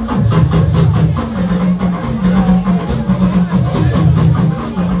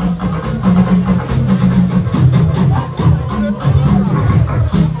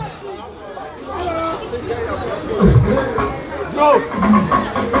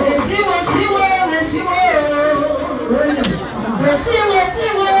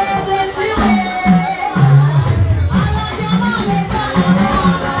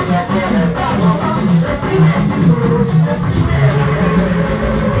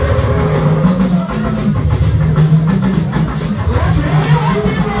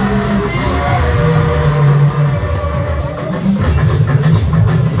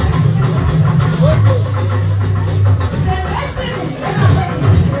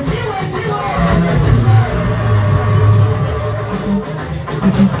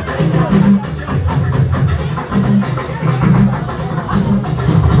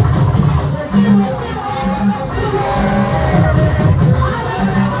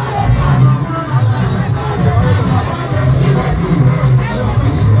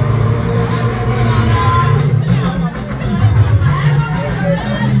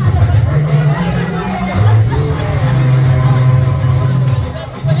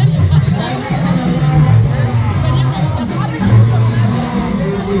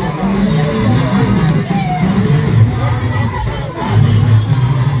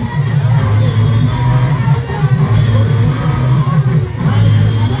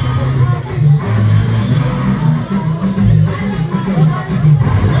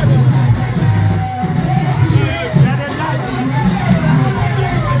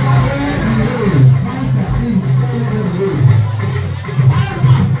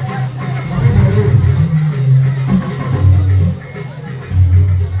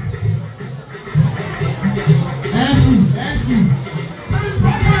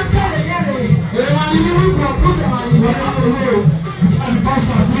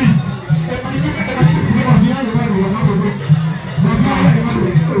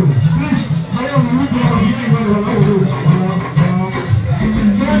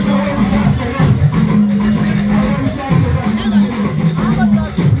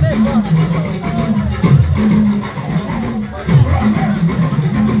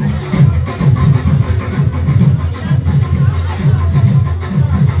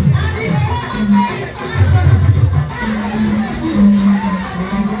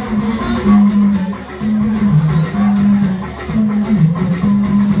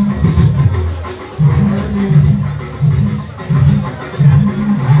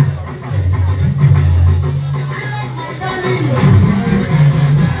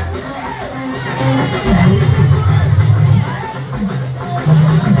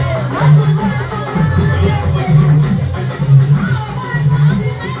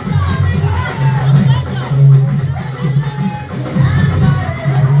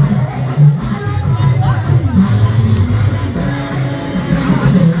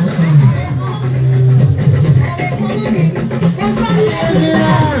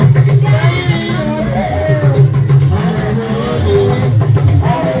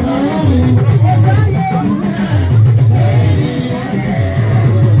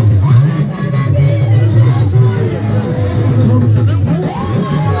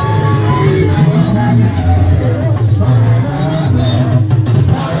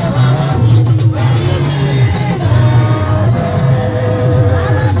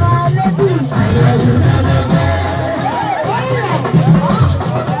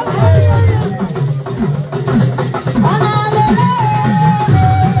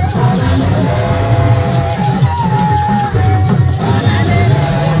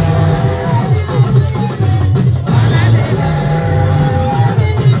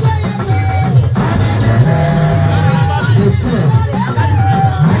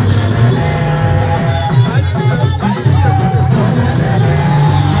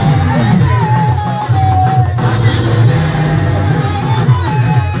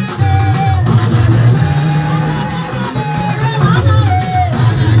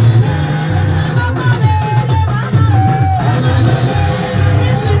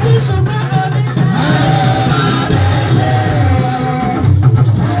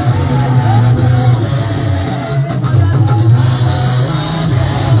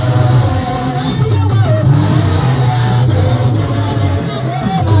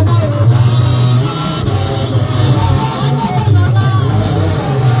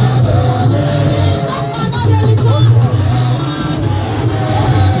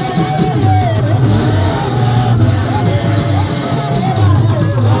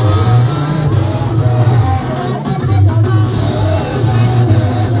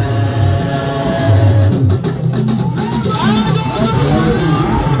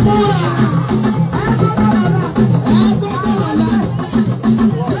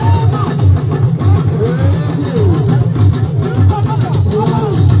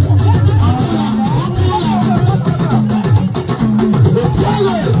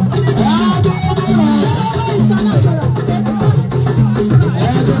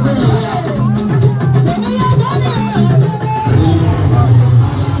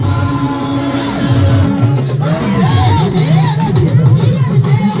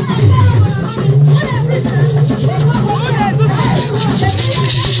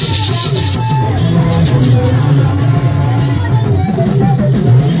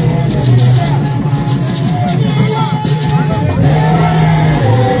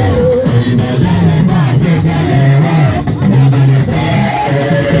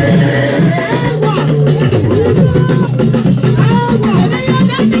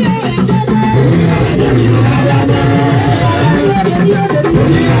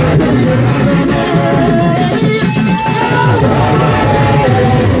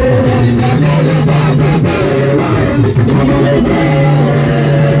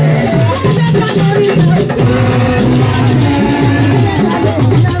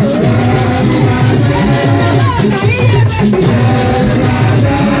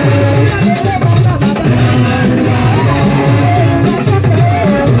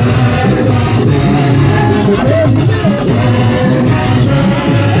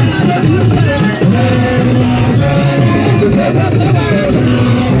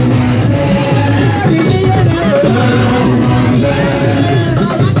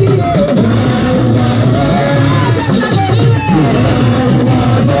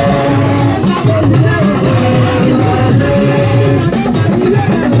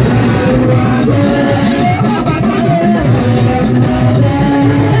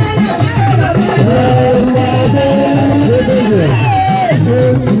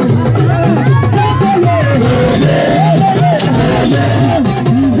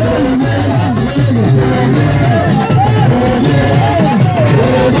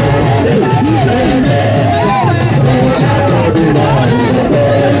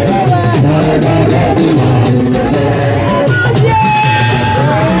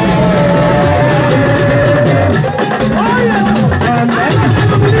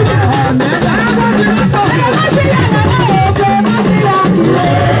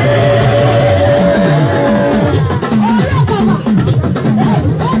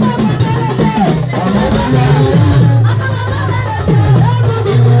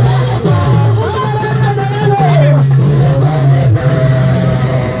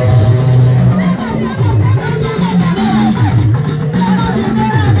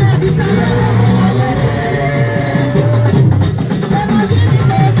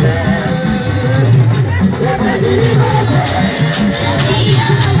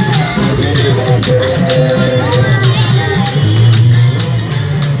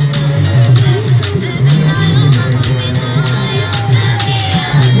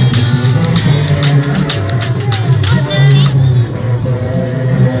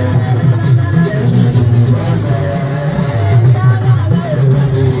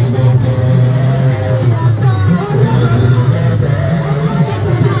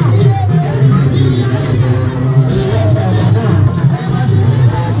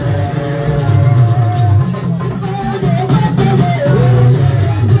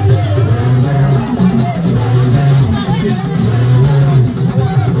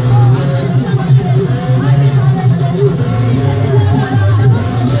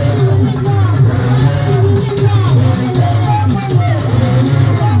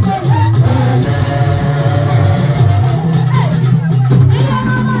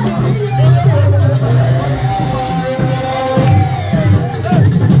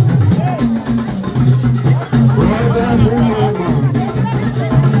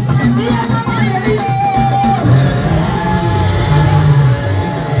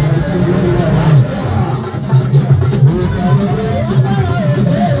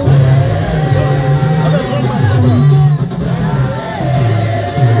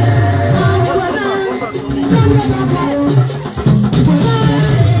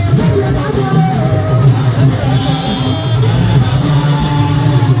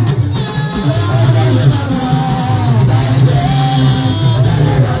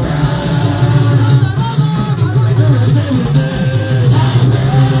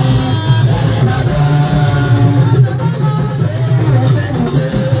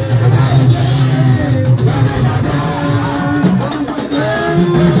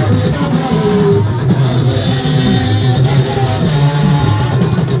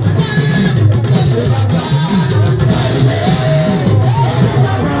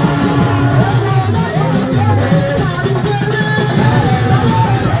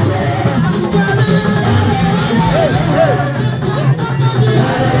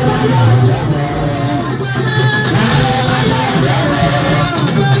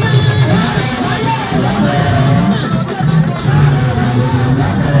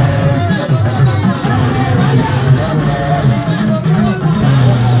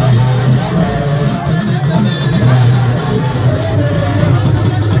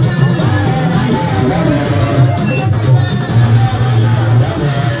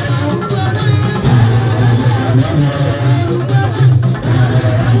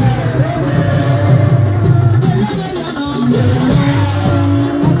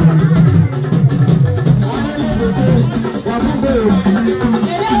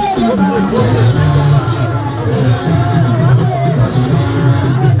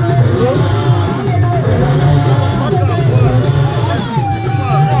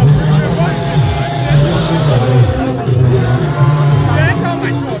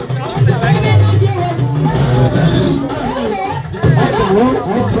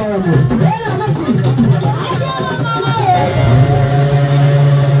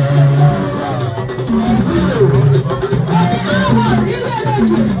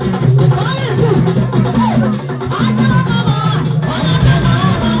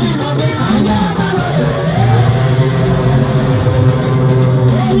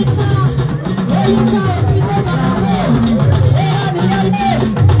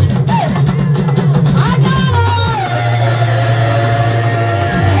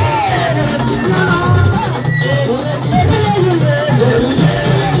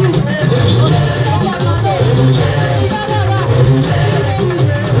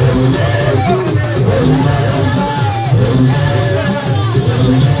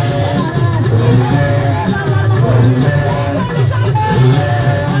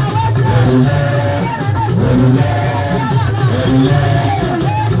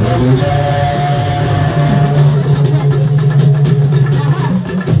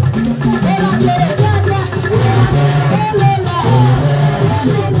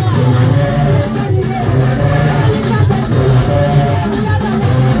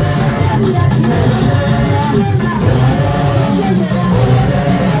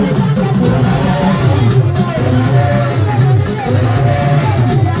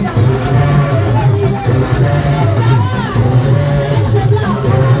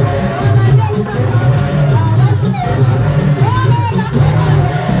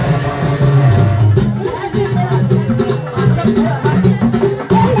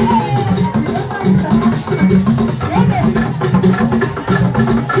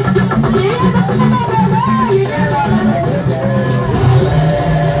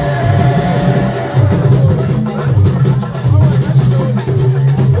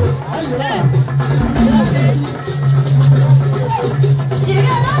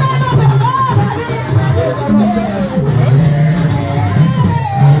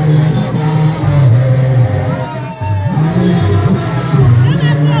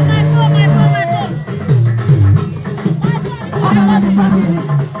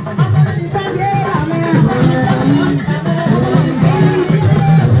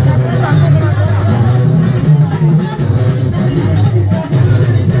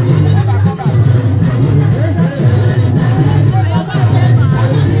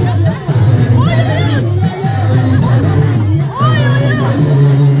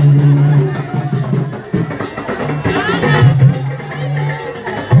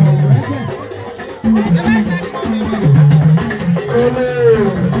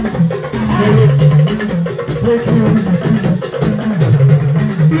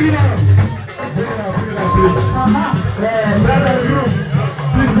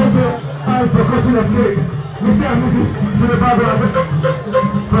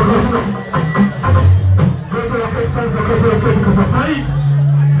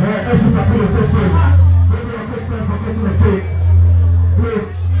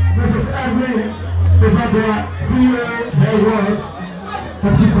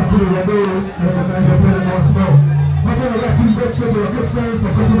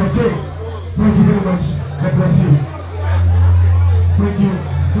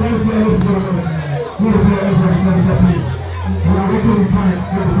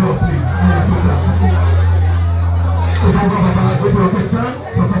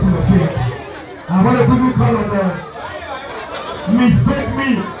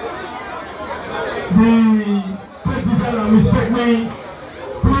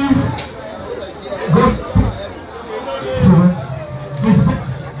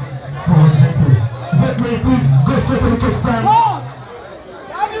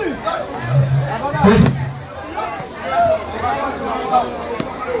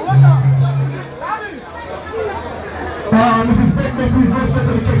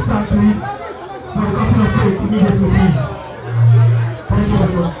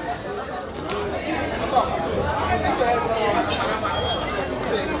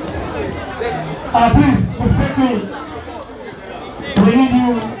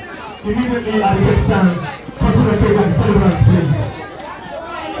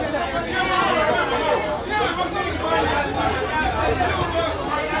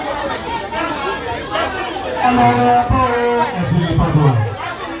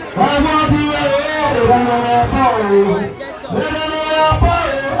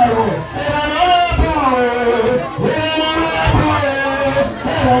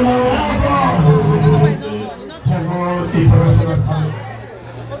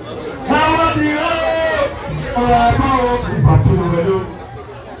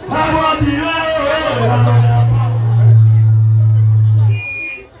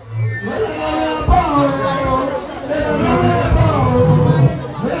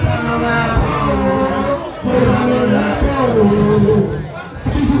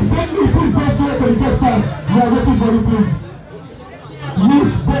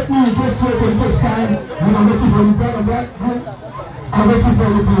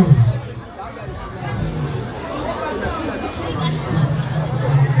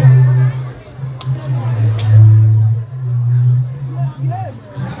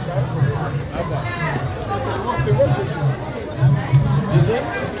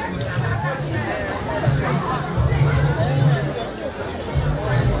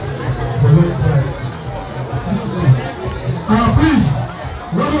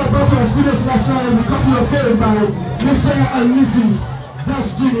 That's now the cutting of cake by Mr. and Mrs.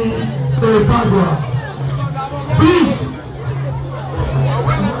 Destiny Ebague'S. Please,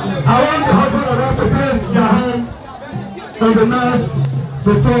 I want the husband and wife to place their hands on the knife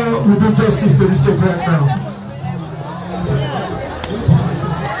before we do justice to this cake right now.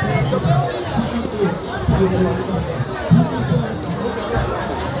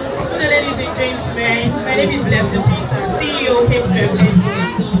 Ladies and gentlemen, my name is Esther, CEO Hairworld,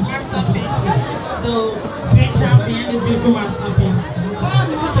 the masterpiece, the great champion is beautiful masterpiece.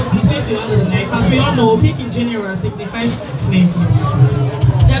 As we all know, cake in general signifies sweetness.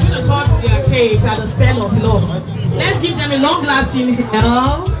 They are going to cut their cake at the spell of love. Let's give them a long-lasting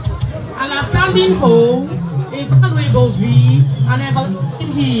hell, an outstanding hope, a valuable V, and everlasting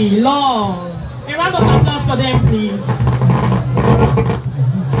he loves. A round of applause for them, please.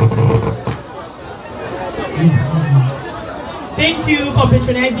 Thank you for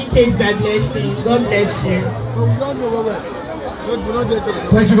patronizing Cakes by Blessing. God bless you.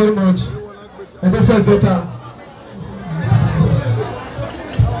 Thank you very much. And the first daughter.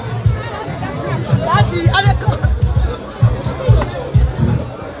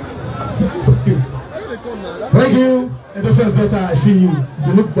 Thank you. And the first daughter, I see you.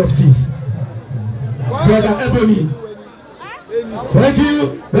 You look baptized. Brother Ebony. Thank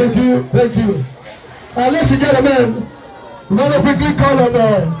you. Thank you. Thank you. Ladies and gentlemen, we want to quickly call on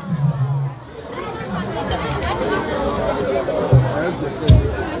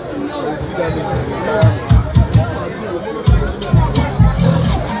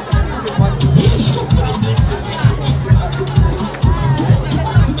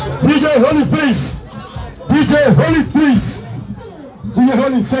DJ Holy, please. DJ Holy, please. DJ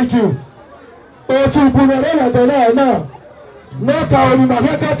Holy, thank you. We want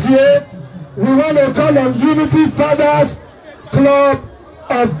to call on Unity Fathers Club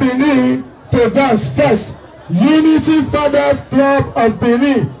of Benin to dance first. Unity Fathers Club of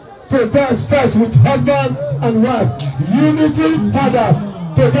Benin to dance first with husband and wife. Unity Fathers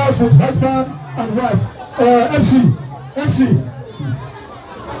to dance with husband and wife. MC.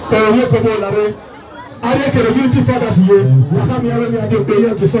 Unity Fathers here.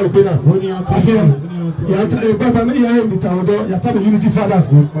 Unity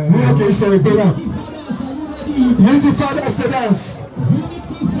Fathers. Unity Fathers to dance.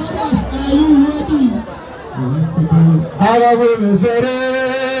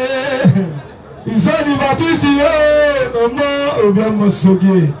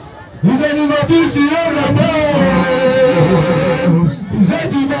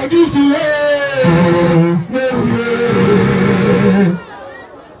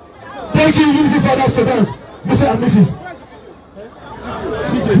 Thank you, Unity Fathers to dance. Mr. and Mrs.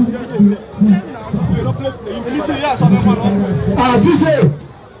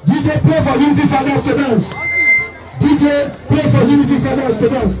 DJ, play for Unity Fathers to dance. DJ, play for Unity Fathers to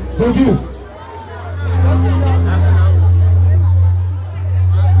dance. Thank you.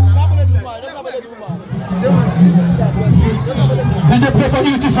 DJ, play for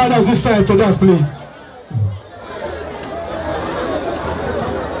Unity Fathers this time to dance, please.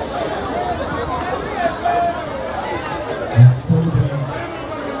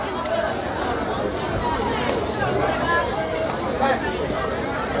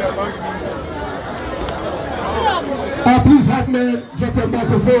 Please help me drop your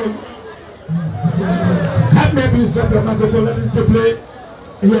microphone. Help me please drop your microphone. Let us play.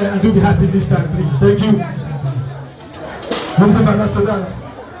 Yeah, and do be happy this time, please. Thank you. Unity Fathers to dance.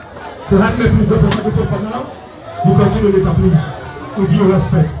 So help me please drop your microphone for now. We'll continue later, please. With due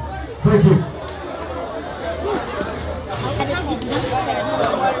respect. Thank you.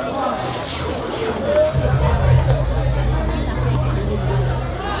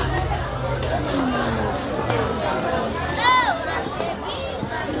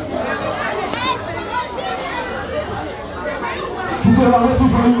 I'm waiting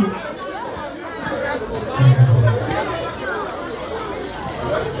for you.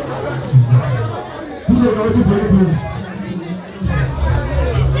 DJ, I'm waiting for you, please.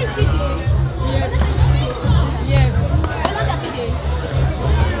 Yes.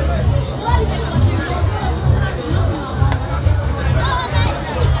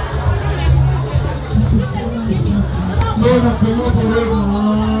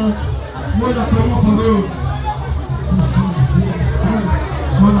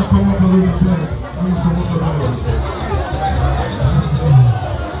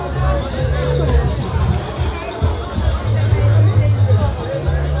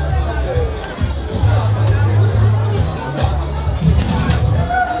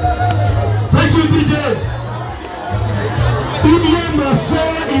 Thank you, DJ.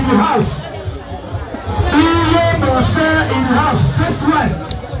 In the house. in the house, first wife.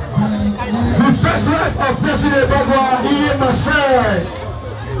 The first wife of President Ebague'S, Iye Masai.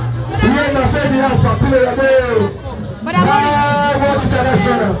 Iye Masai in the house, Papile Yade. Hairworld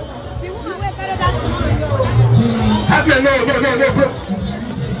International. Help me, no, bro.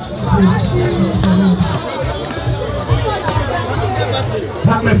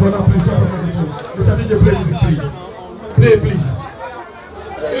 Help me for now, please. Mr. DJ, play music, please. Play, please.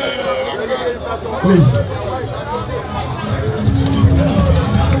 Please.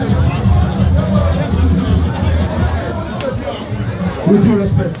 With due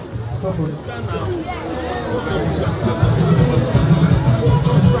respect, suffer.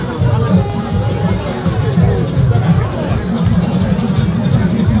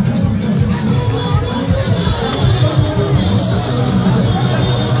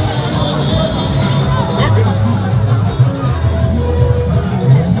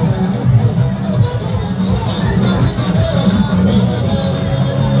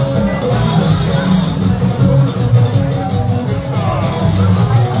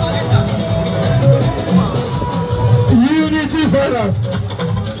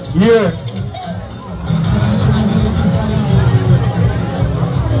 Yeah.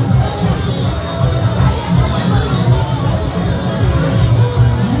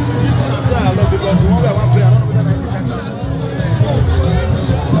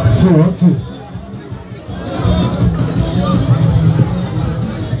 So what's it?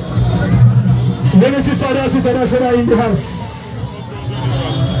 Legacy Fathers International in the house.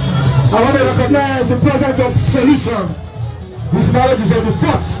 I want to recognize the presence of Solution. This marriage is on the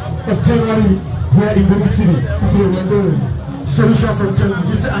 4th of January here in Benin City. Solution from Germany.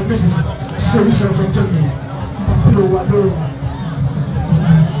 Mr. and Mrs. Solution from Germany.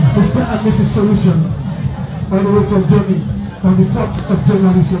 Mr. and Mrs. Solution all the way from Germany on the 4th of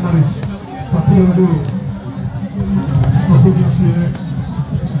January is your marriage.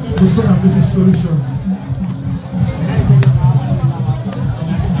 Mr. and Mrs. Solution.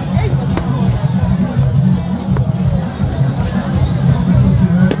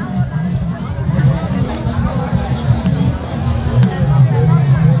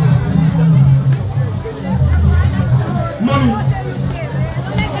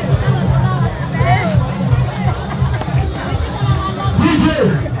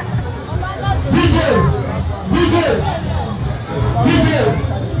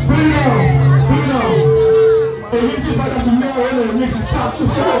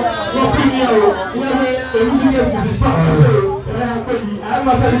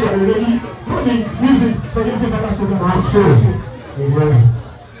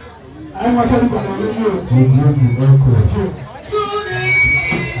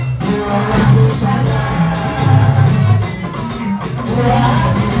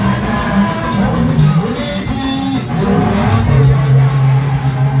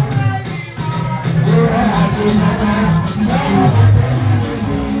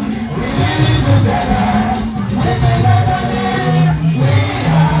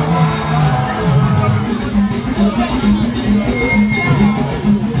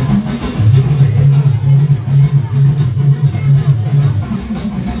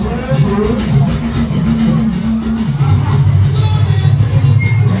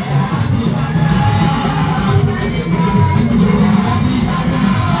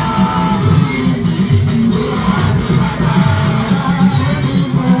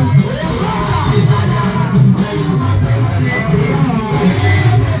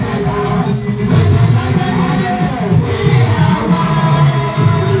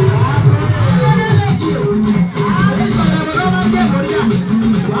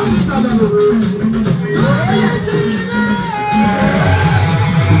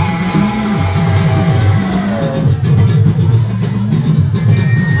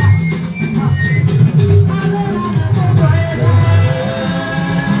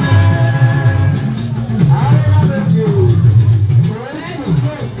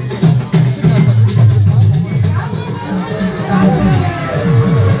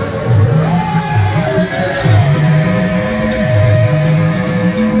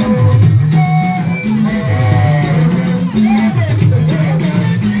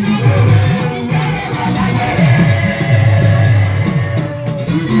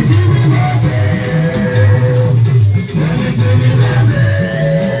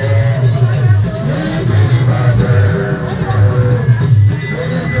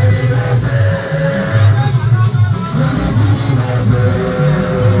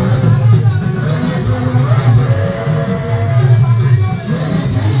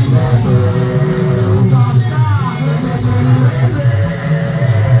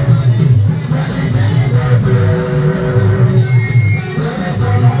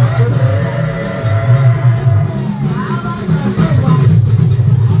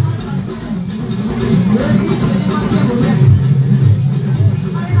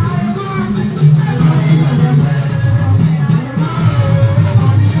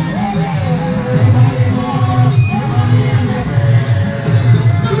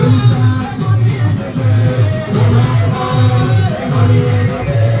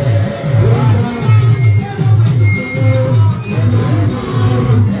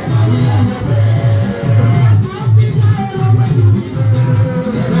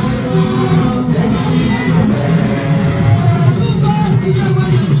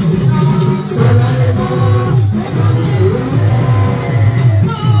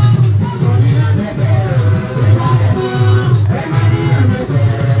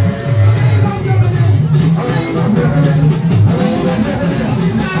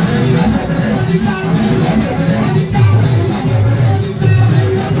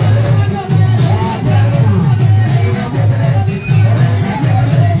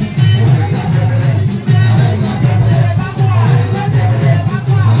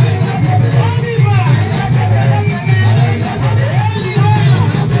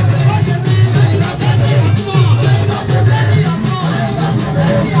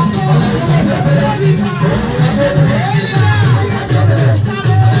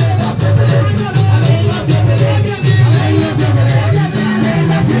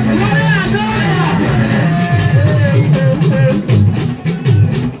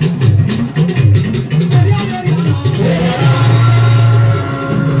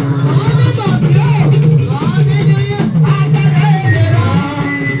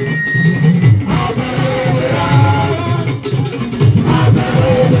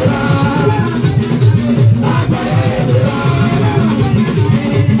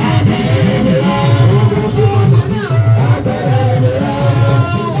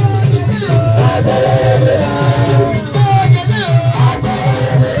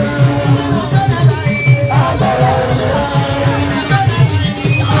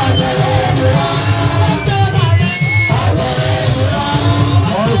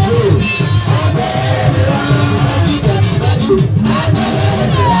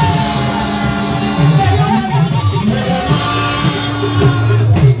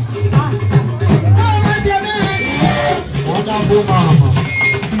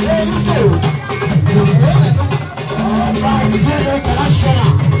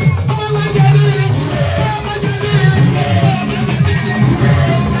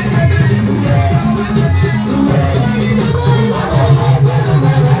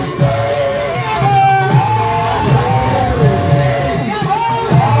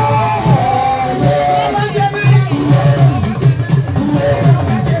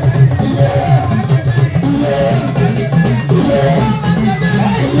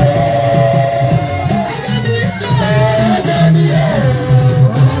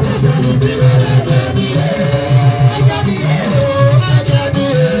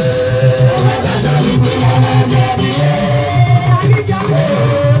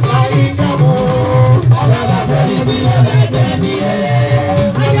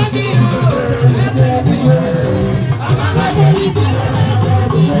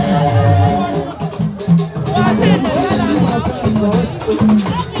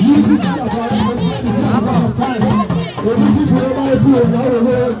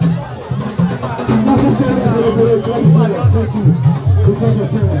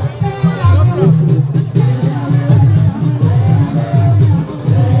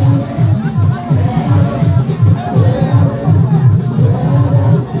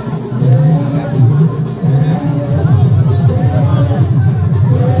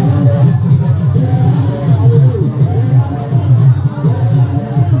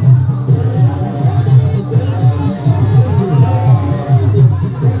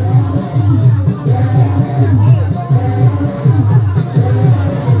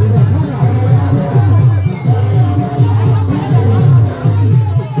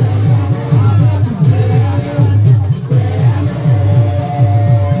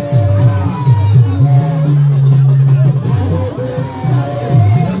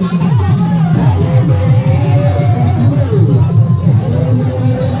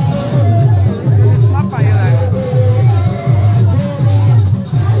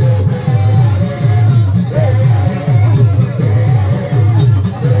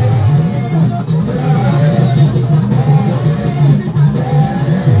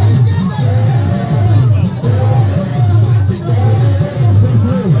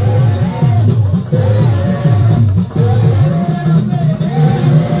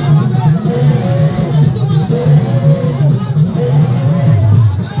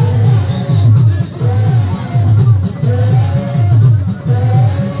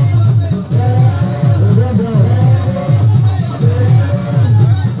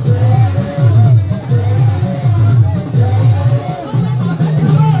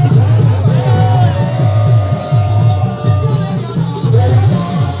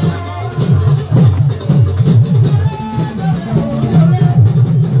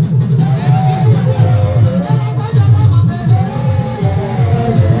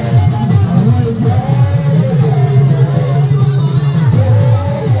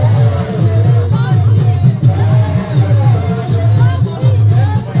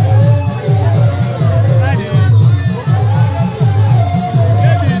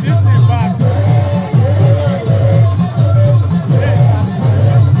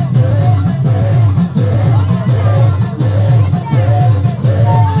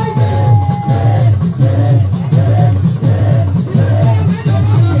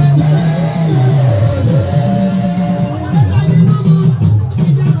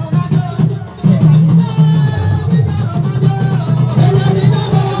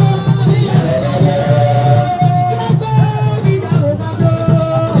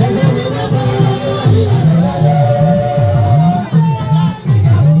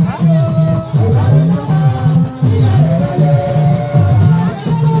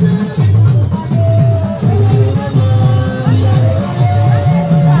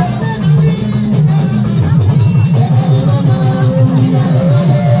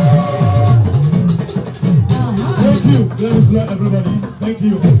 Dance floor, everybody. Thank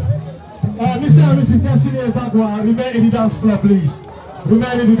you. Mr. and Mrs. Destiny Ebague'S, remain in the dance floor, please.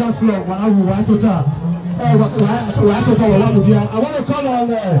 Remain in the dance floor. I want to call on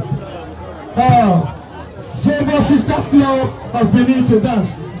Favor Sisters Club of Benin to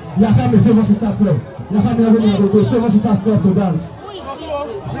dance. Yakami Favor Sisters Club. Yakami Favor Sisters Club to dance.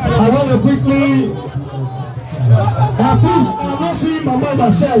 I want to quickly. Please, I'm not seeing Mama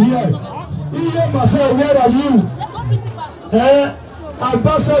Marcel here. Marcel, where are you?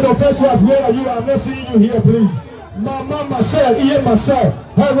 Ambassador First Wife, where are you? I'm not seeing you here, please. Mama Marcel, Marcel.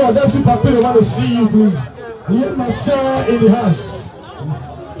 Hairworld, MC Papi, I want to see you, please. Marcel in the house.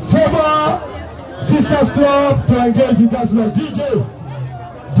 Favor Sisters Club to engage in dance floor. DJ,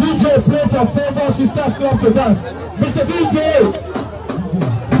 play for Favor Sisters Club to dance. Mr. DJ,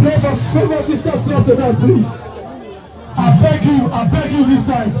 play for Favor Sisters Club to dance, please. I beg you this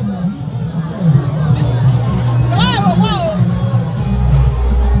time.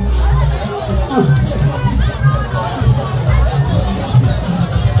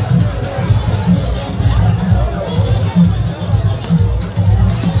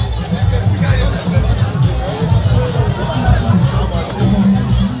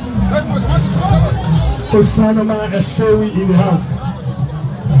 Osanoma Esewi in the house.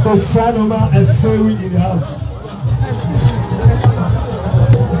 Osanoma Esewi in the house.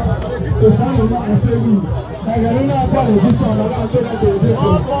 Osanoma Esewi. I don't know about this one. I don't know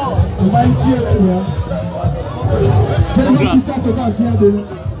mighty area.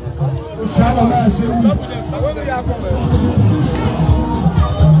 Osanoma Esewi.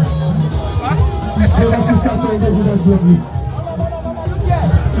 Favor Sisters to engage in this one, please.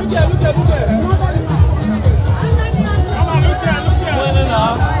 Look at.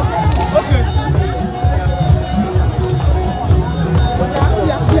 Okay.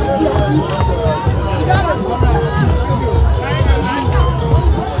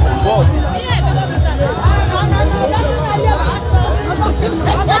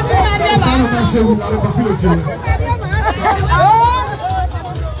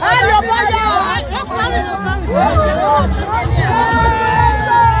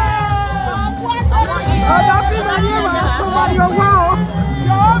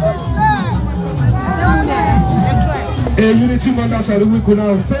 Unity members of the week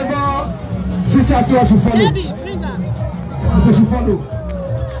now. Favor Sisters Club to follow. They should follow.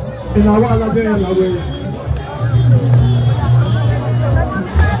 In our way.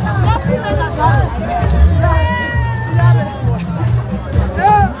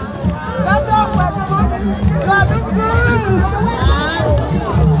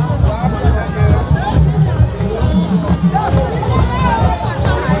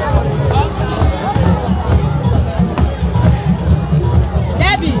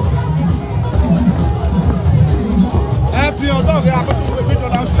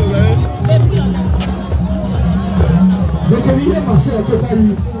 They can hear myself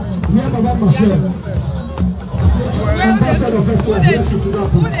totally. Hear about myself. Ambassador First Wife, yes, you do that.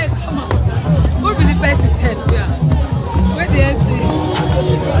 Who they come up? Who be the best said? Where the MC?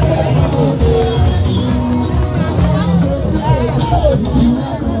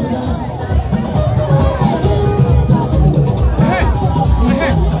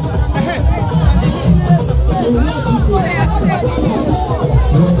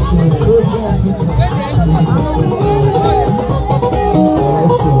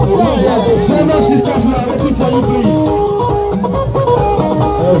 Favor Sisters, we are waiting for you, please.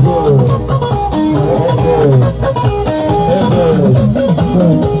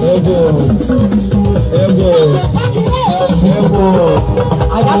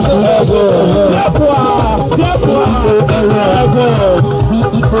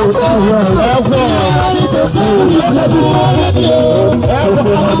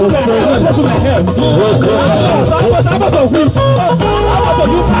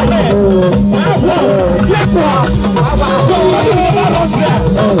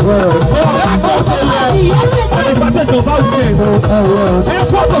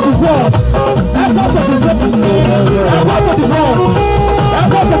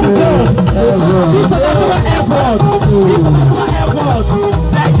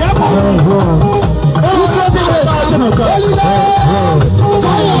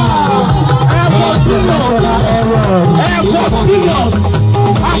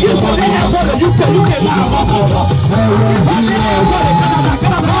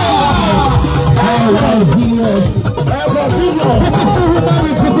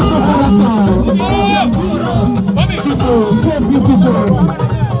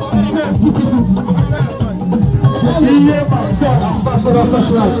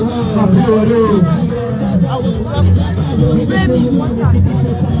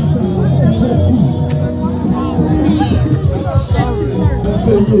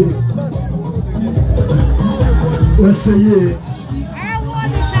 Essayez.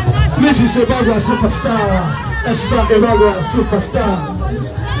 Mrs. Ebague'S superstar. Esther Ebague'S superstar.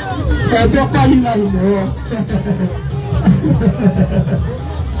 Elle doit pas y aller, non.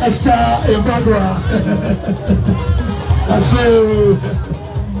 Esther Ebague'S. Esther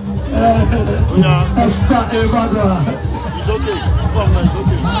Ebague'S. It's okay.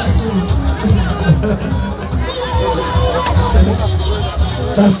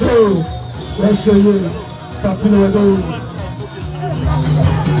 That's all. Essayez. Papino Edo.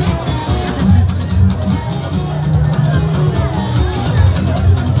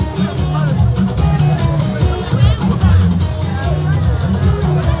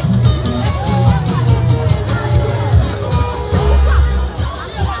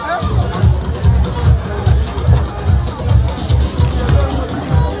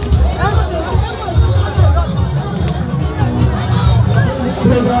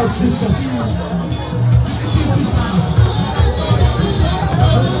 Sisters.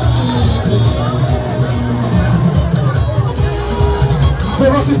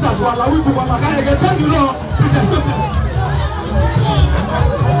 Several sisters were like, we could have a tell you no, please expect it.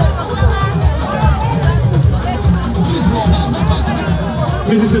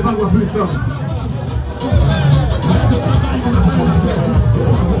 Mrs. Ebague'S, please come.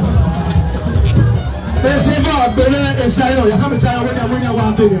 There's a lot of better and Zion. You have a Zion when you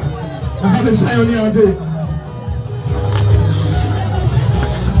want to. I have a Zion here.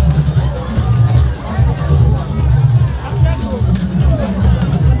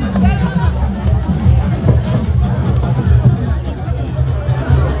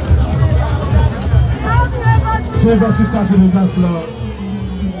 Several sisters in the dance floor.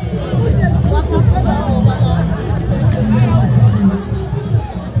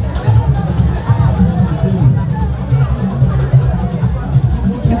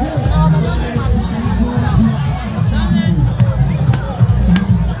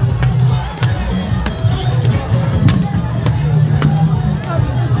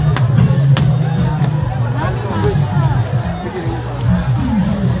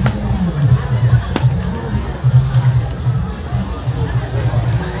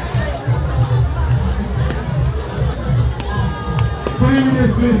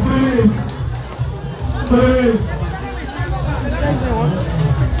 Please.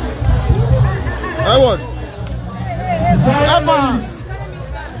 Hairworld.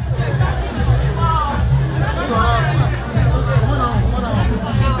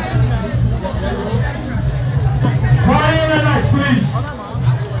 Fire the lights, please.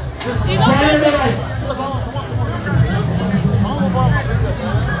 Fire the lights.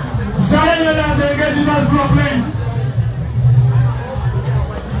 Fire the lights and get the dance floor, please.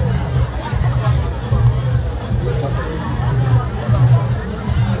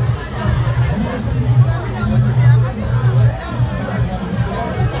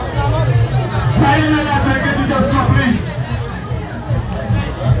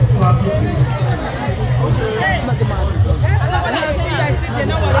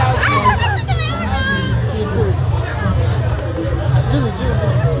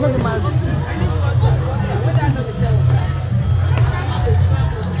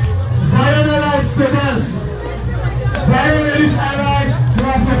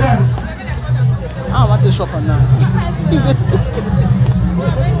 I want the shop now.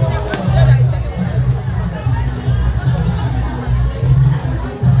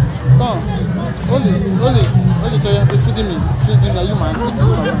 Come, hold it, so you have to feed me. Feed me, are you man?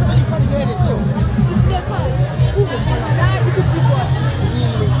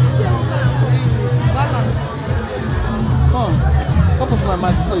 Come, pop off my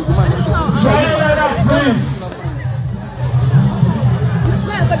mask before you go, man. Please.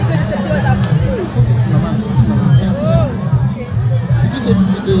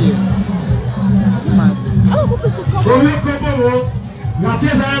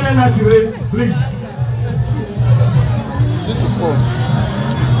 Please.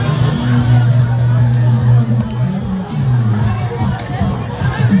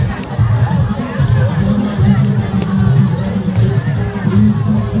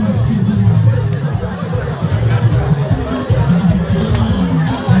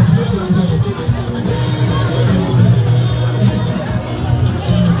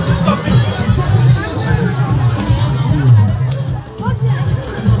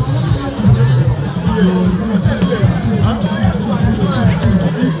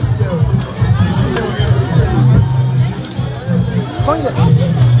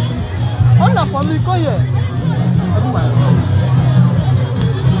 On a pas mis quoi hier?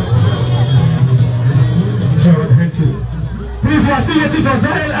 Please, we are still waiting for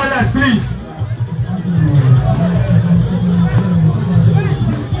Zion Alex, please.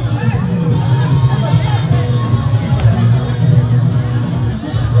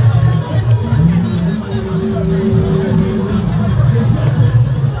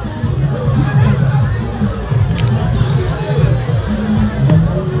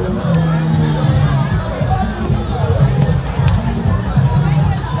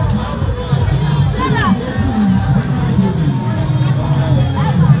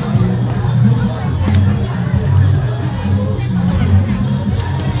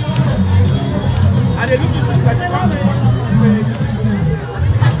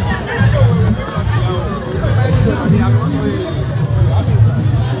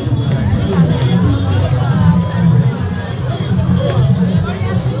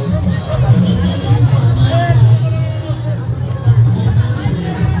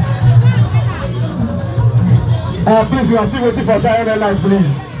 Please, we are still waiting for Zion Light,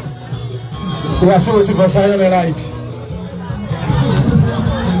 please. We are still waiting for Zion Light.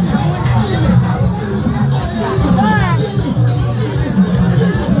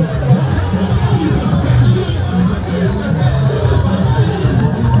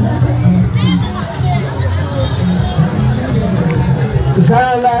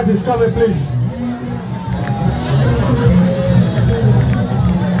 Zion Light is coming, please.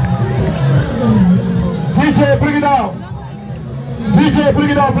 DJ, bring it down. DJ, bring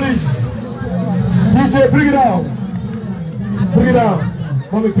it down, please. DJ, bring it down. Bring it down.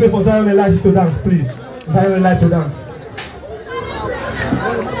 Let me play for Zion and Light to dance, please. Zion and Light to dance.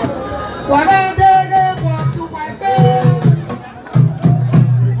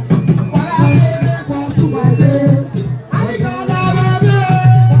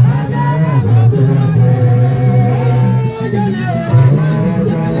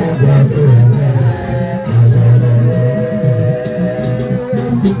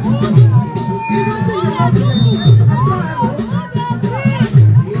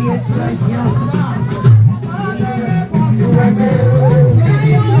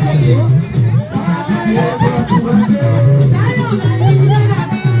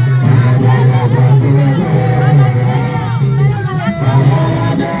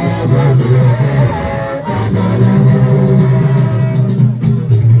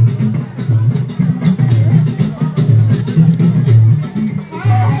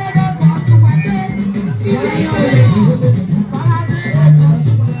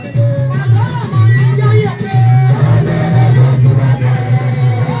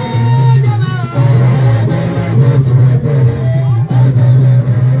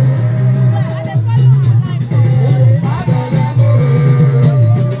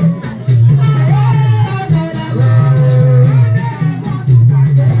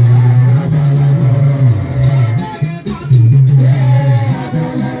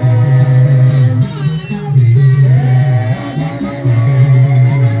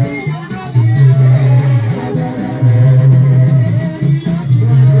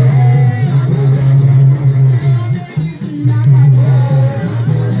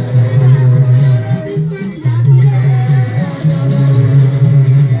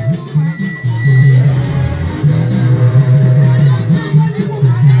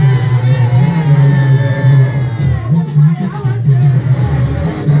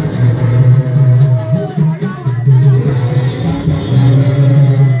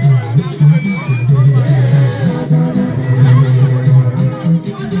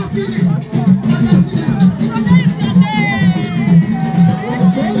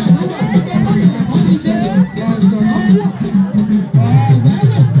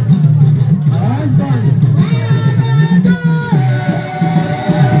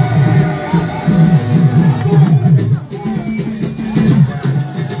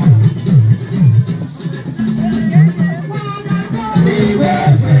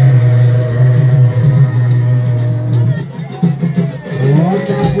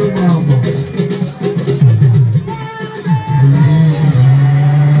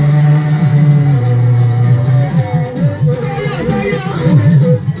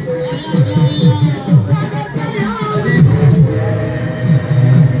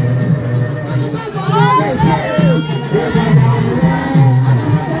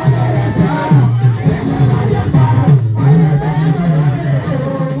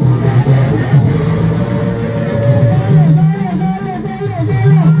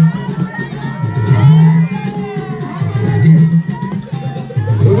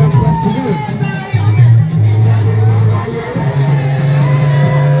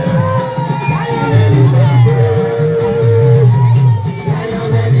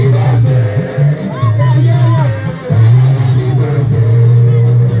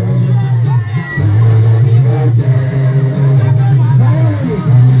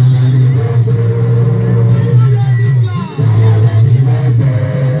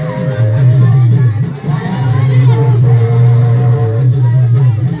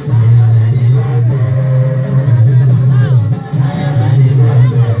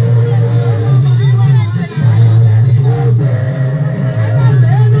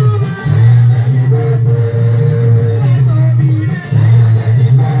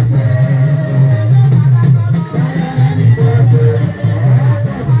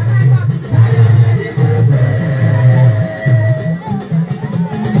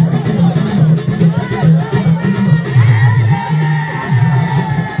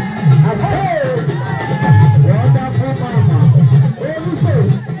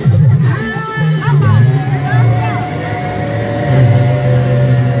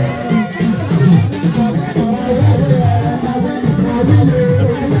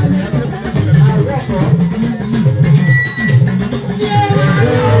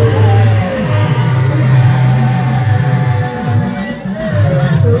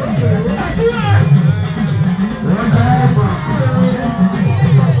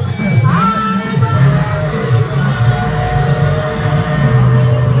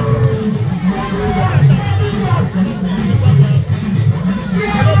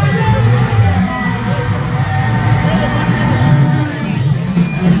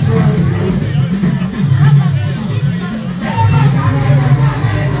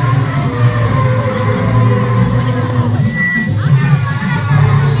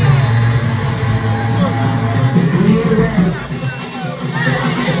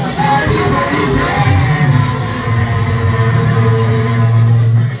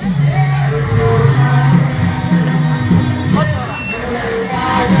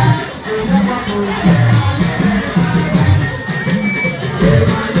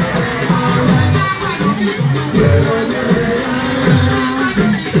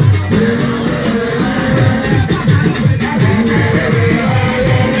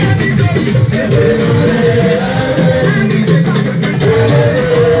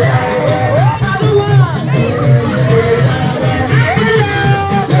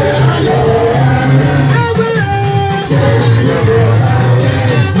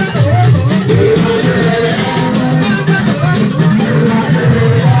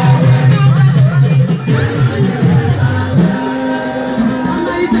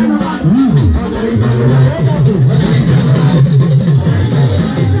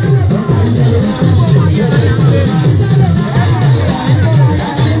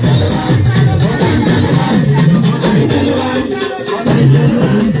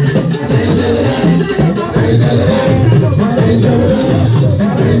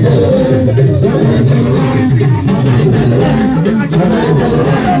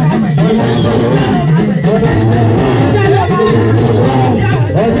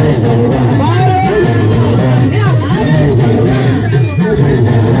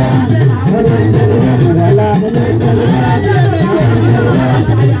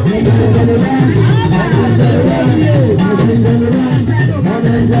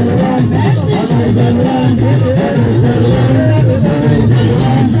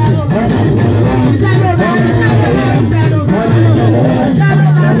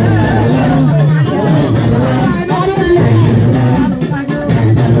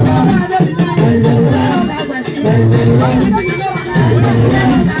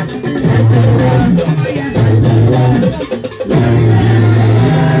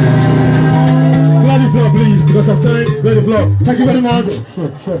 Clear the floor. Thank you very much.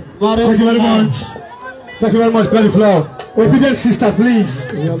 Thank you very much. Thank you very much. Clear the floor. Obedient sisters, please.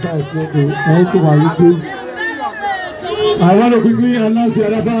 I want to quickly announce the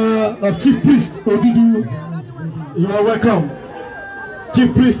arrival of Chief Priest Odudu. You are welcome.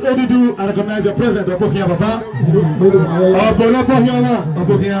 Chief Priest Odudu, I recognize the president of Obokia Baba.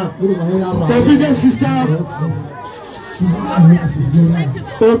 Obedient sisters.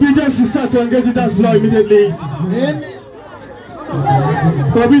 Obedient sisters to engage the dance floor immediately.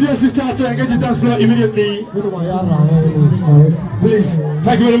 Obedient sisters to engage the dance floor immediately. Please,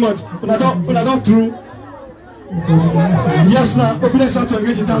 thank you very much. When I don't through. Yes, now, obedient sisters to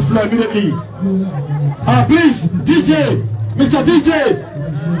engage the dance floor immediately. Please, DJ, Mr. DJ,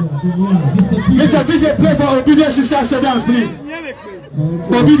 play for obedient sisters to dance, please.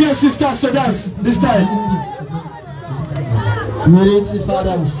 Obedient sisters to dance this time. Unity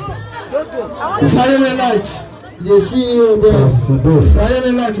fathers. Silent lights. They see you there.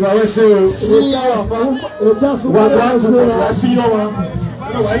 Silent lights. See you. Just one.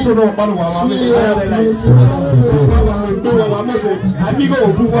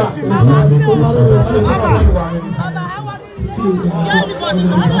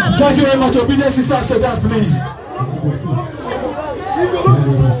 Thank you very much. Obedient sisters to dance, please.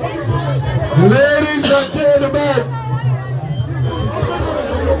 Ladies and gentlemen,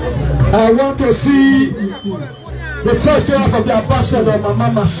 I want to see the first half of the ambassador, my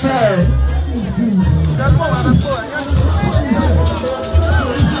mama said.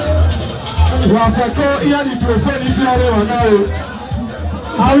 Wafako iyani tuwe ni fiare wanao.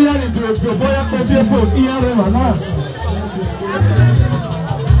 Awi yani tuwe boya kofie phone iyare wanao.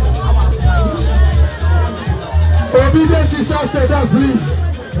 Obedient sisters to dance, please.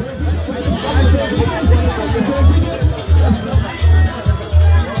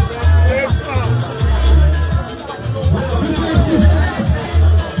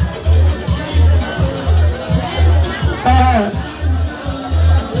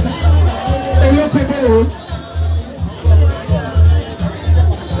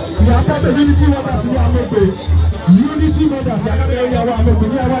 Unity mothers, Unity mothers, Unity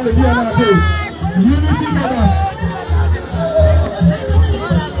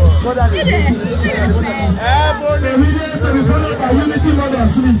mothers. Unity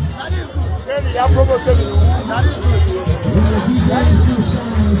mothers, please.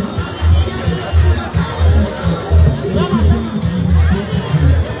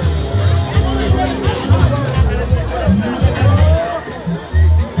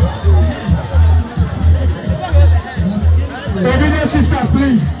 Obedient sisters,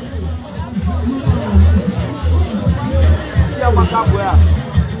 please.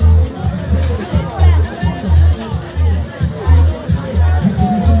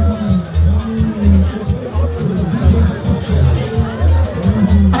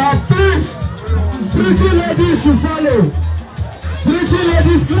 Please, pretty ladies should follow. Pretty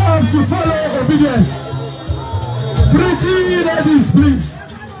ladies club should follow obedience. Pretty ladies, please.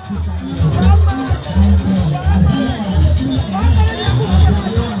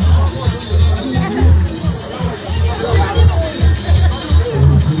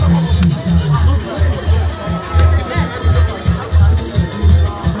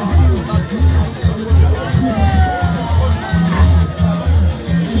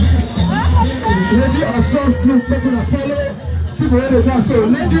 Lady of Souls Group making a follow. People ready to so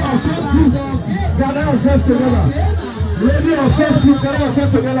Lady of Souls Group, gather ourselves together. Lady of Souls Group, gather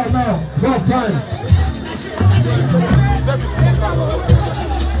ourselves together now. We have time.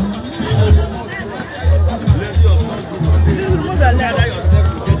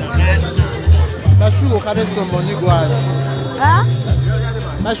 My shoe will carry some money go out. Huh?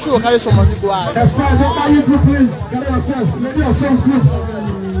 My shoe will carry some money go out. Esther, what are you group, please? Gather ourselves. Lady of Souls Group.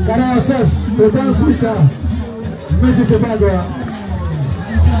 Gather ourselves to dance with her. Mrs. Ebague'S.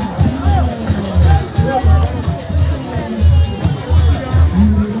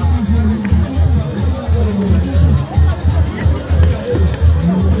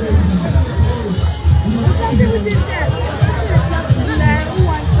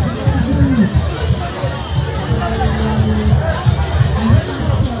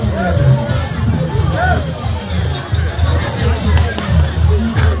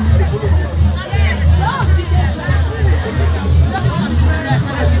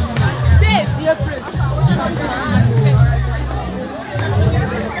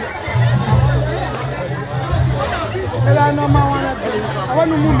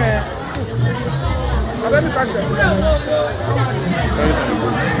 no mume. Abemi fashion.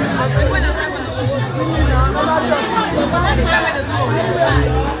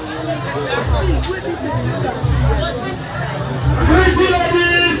 Pretty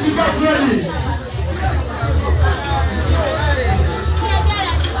ladies, you got ready.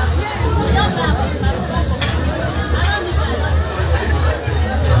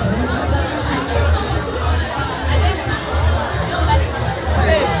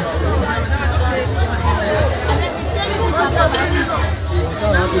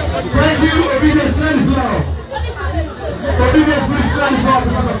 Thank you, Ebague'S, stand floor. Ebague'S, please stand floor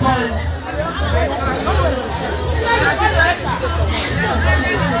because of time.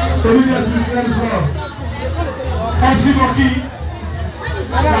 Ebague'S, please stand floor. MC Moki,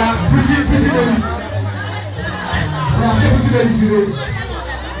 pretty ladies. Pretty ladies today.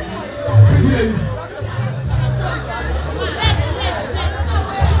 Pretty ladies.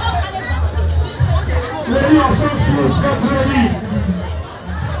 Lady of South Group, that's ready.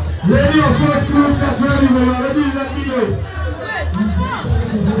 Lady of South Group, that's ready. When you're ready, let me know.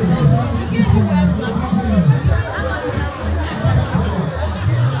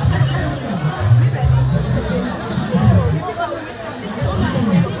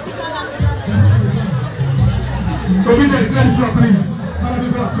 Come in there, clear the floor, please. Other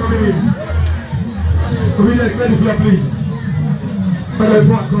people are coming in. Come in there, clear the floor, please. Other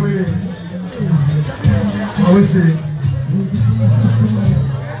people are coming in. I will say.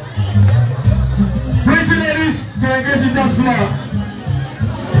 Pretty ladies, to engage in dance floor.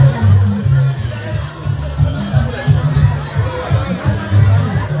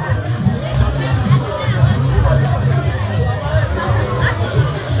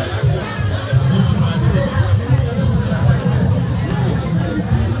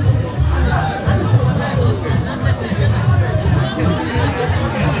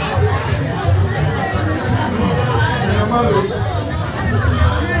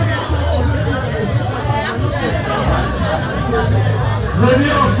 Lady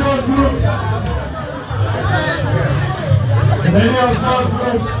of South Group. Lady of South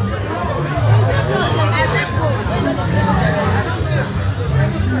Group.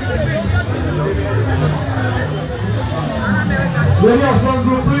 Lady of South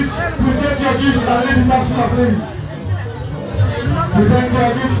Group, please present your gifts and leave the dance floor, please. Present your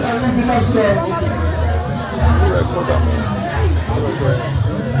gifts and leave the dance floor.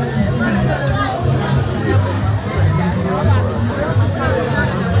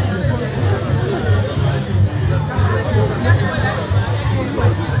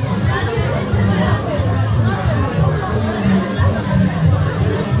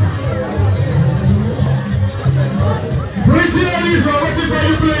 Pretty ladies are waiting for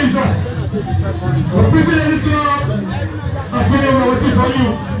you, please. Pretty ladies club, I've been waiting for you.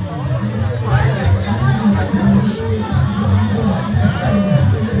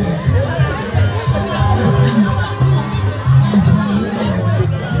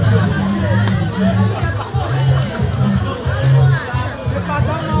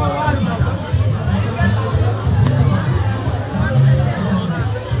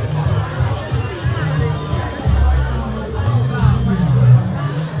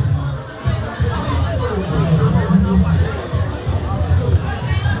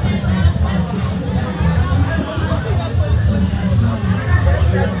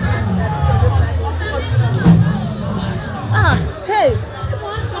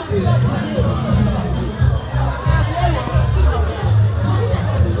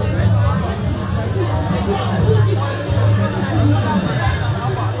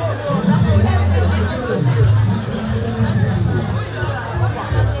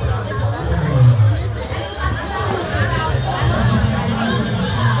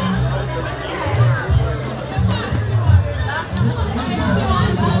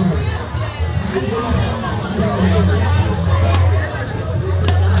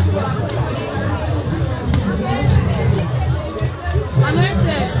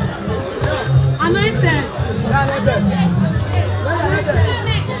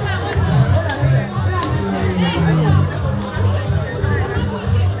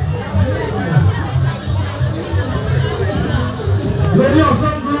 Lady of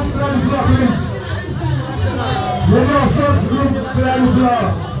South Group, clear the floor, please. Lady of South Group, clear the floor.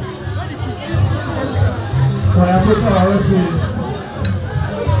 I have to tell her, let's see.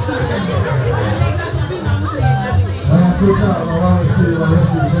 I have to tell her, let's see,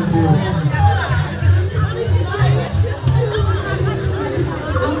 thank you.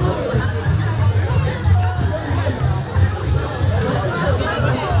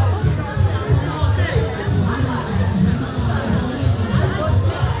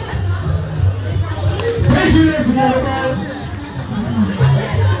 ladies club.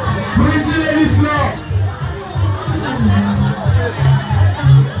 Pretty ladies club.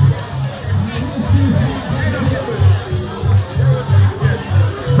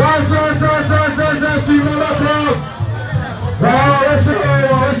 Dance, see my cross. Dance.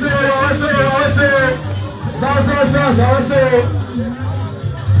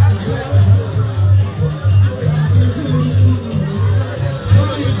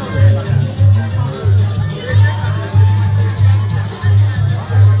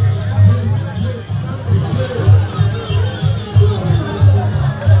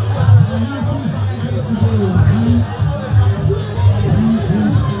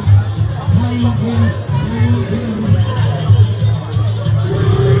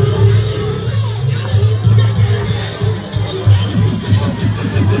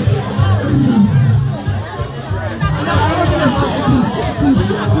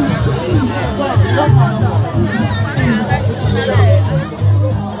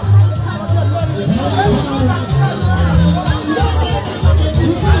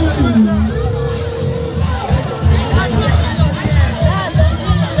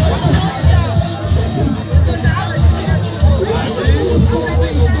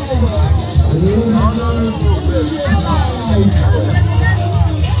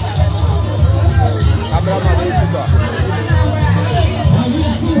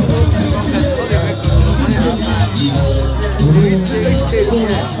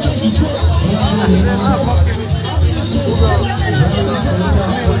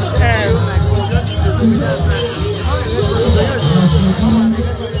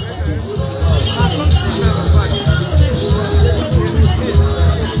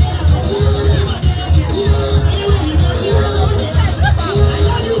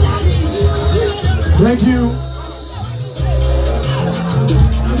 Thank you.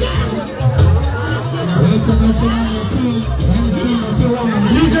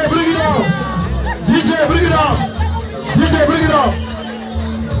 DJ, bring it up. DJ, bring it up. DJ, bring it up.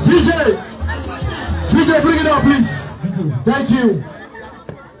 DJ, bring it up, please. Thank you.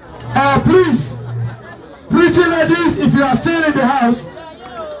 Please, pretty ladies, if you are still in the house,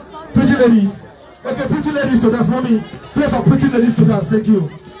 pretty ladies. Okay, pretty ladies to dance, mommy. Play for pretty ladies to dance. Thank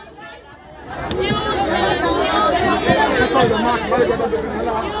you.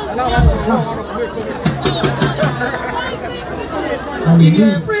 If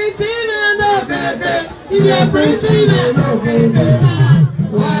you're pretty man, no baby. If you're pretty man, no baby.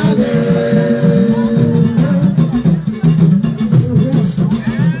 Why I got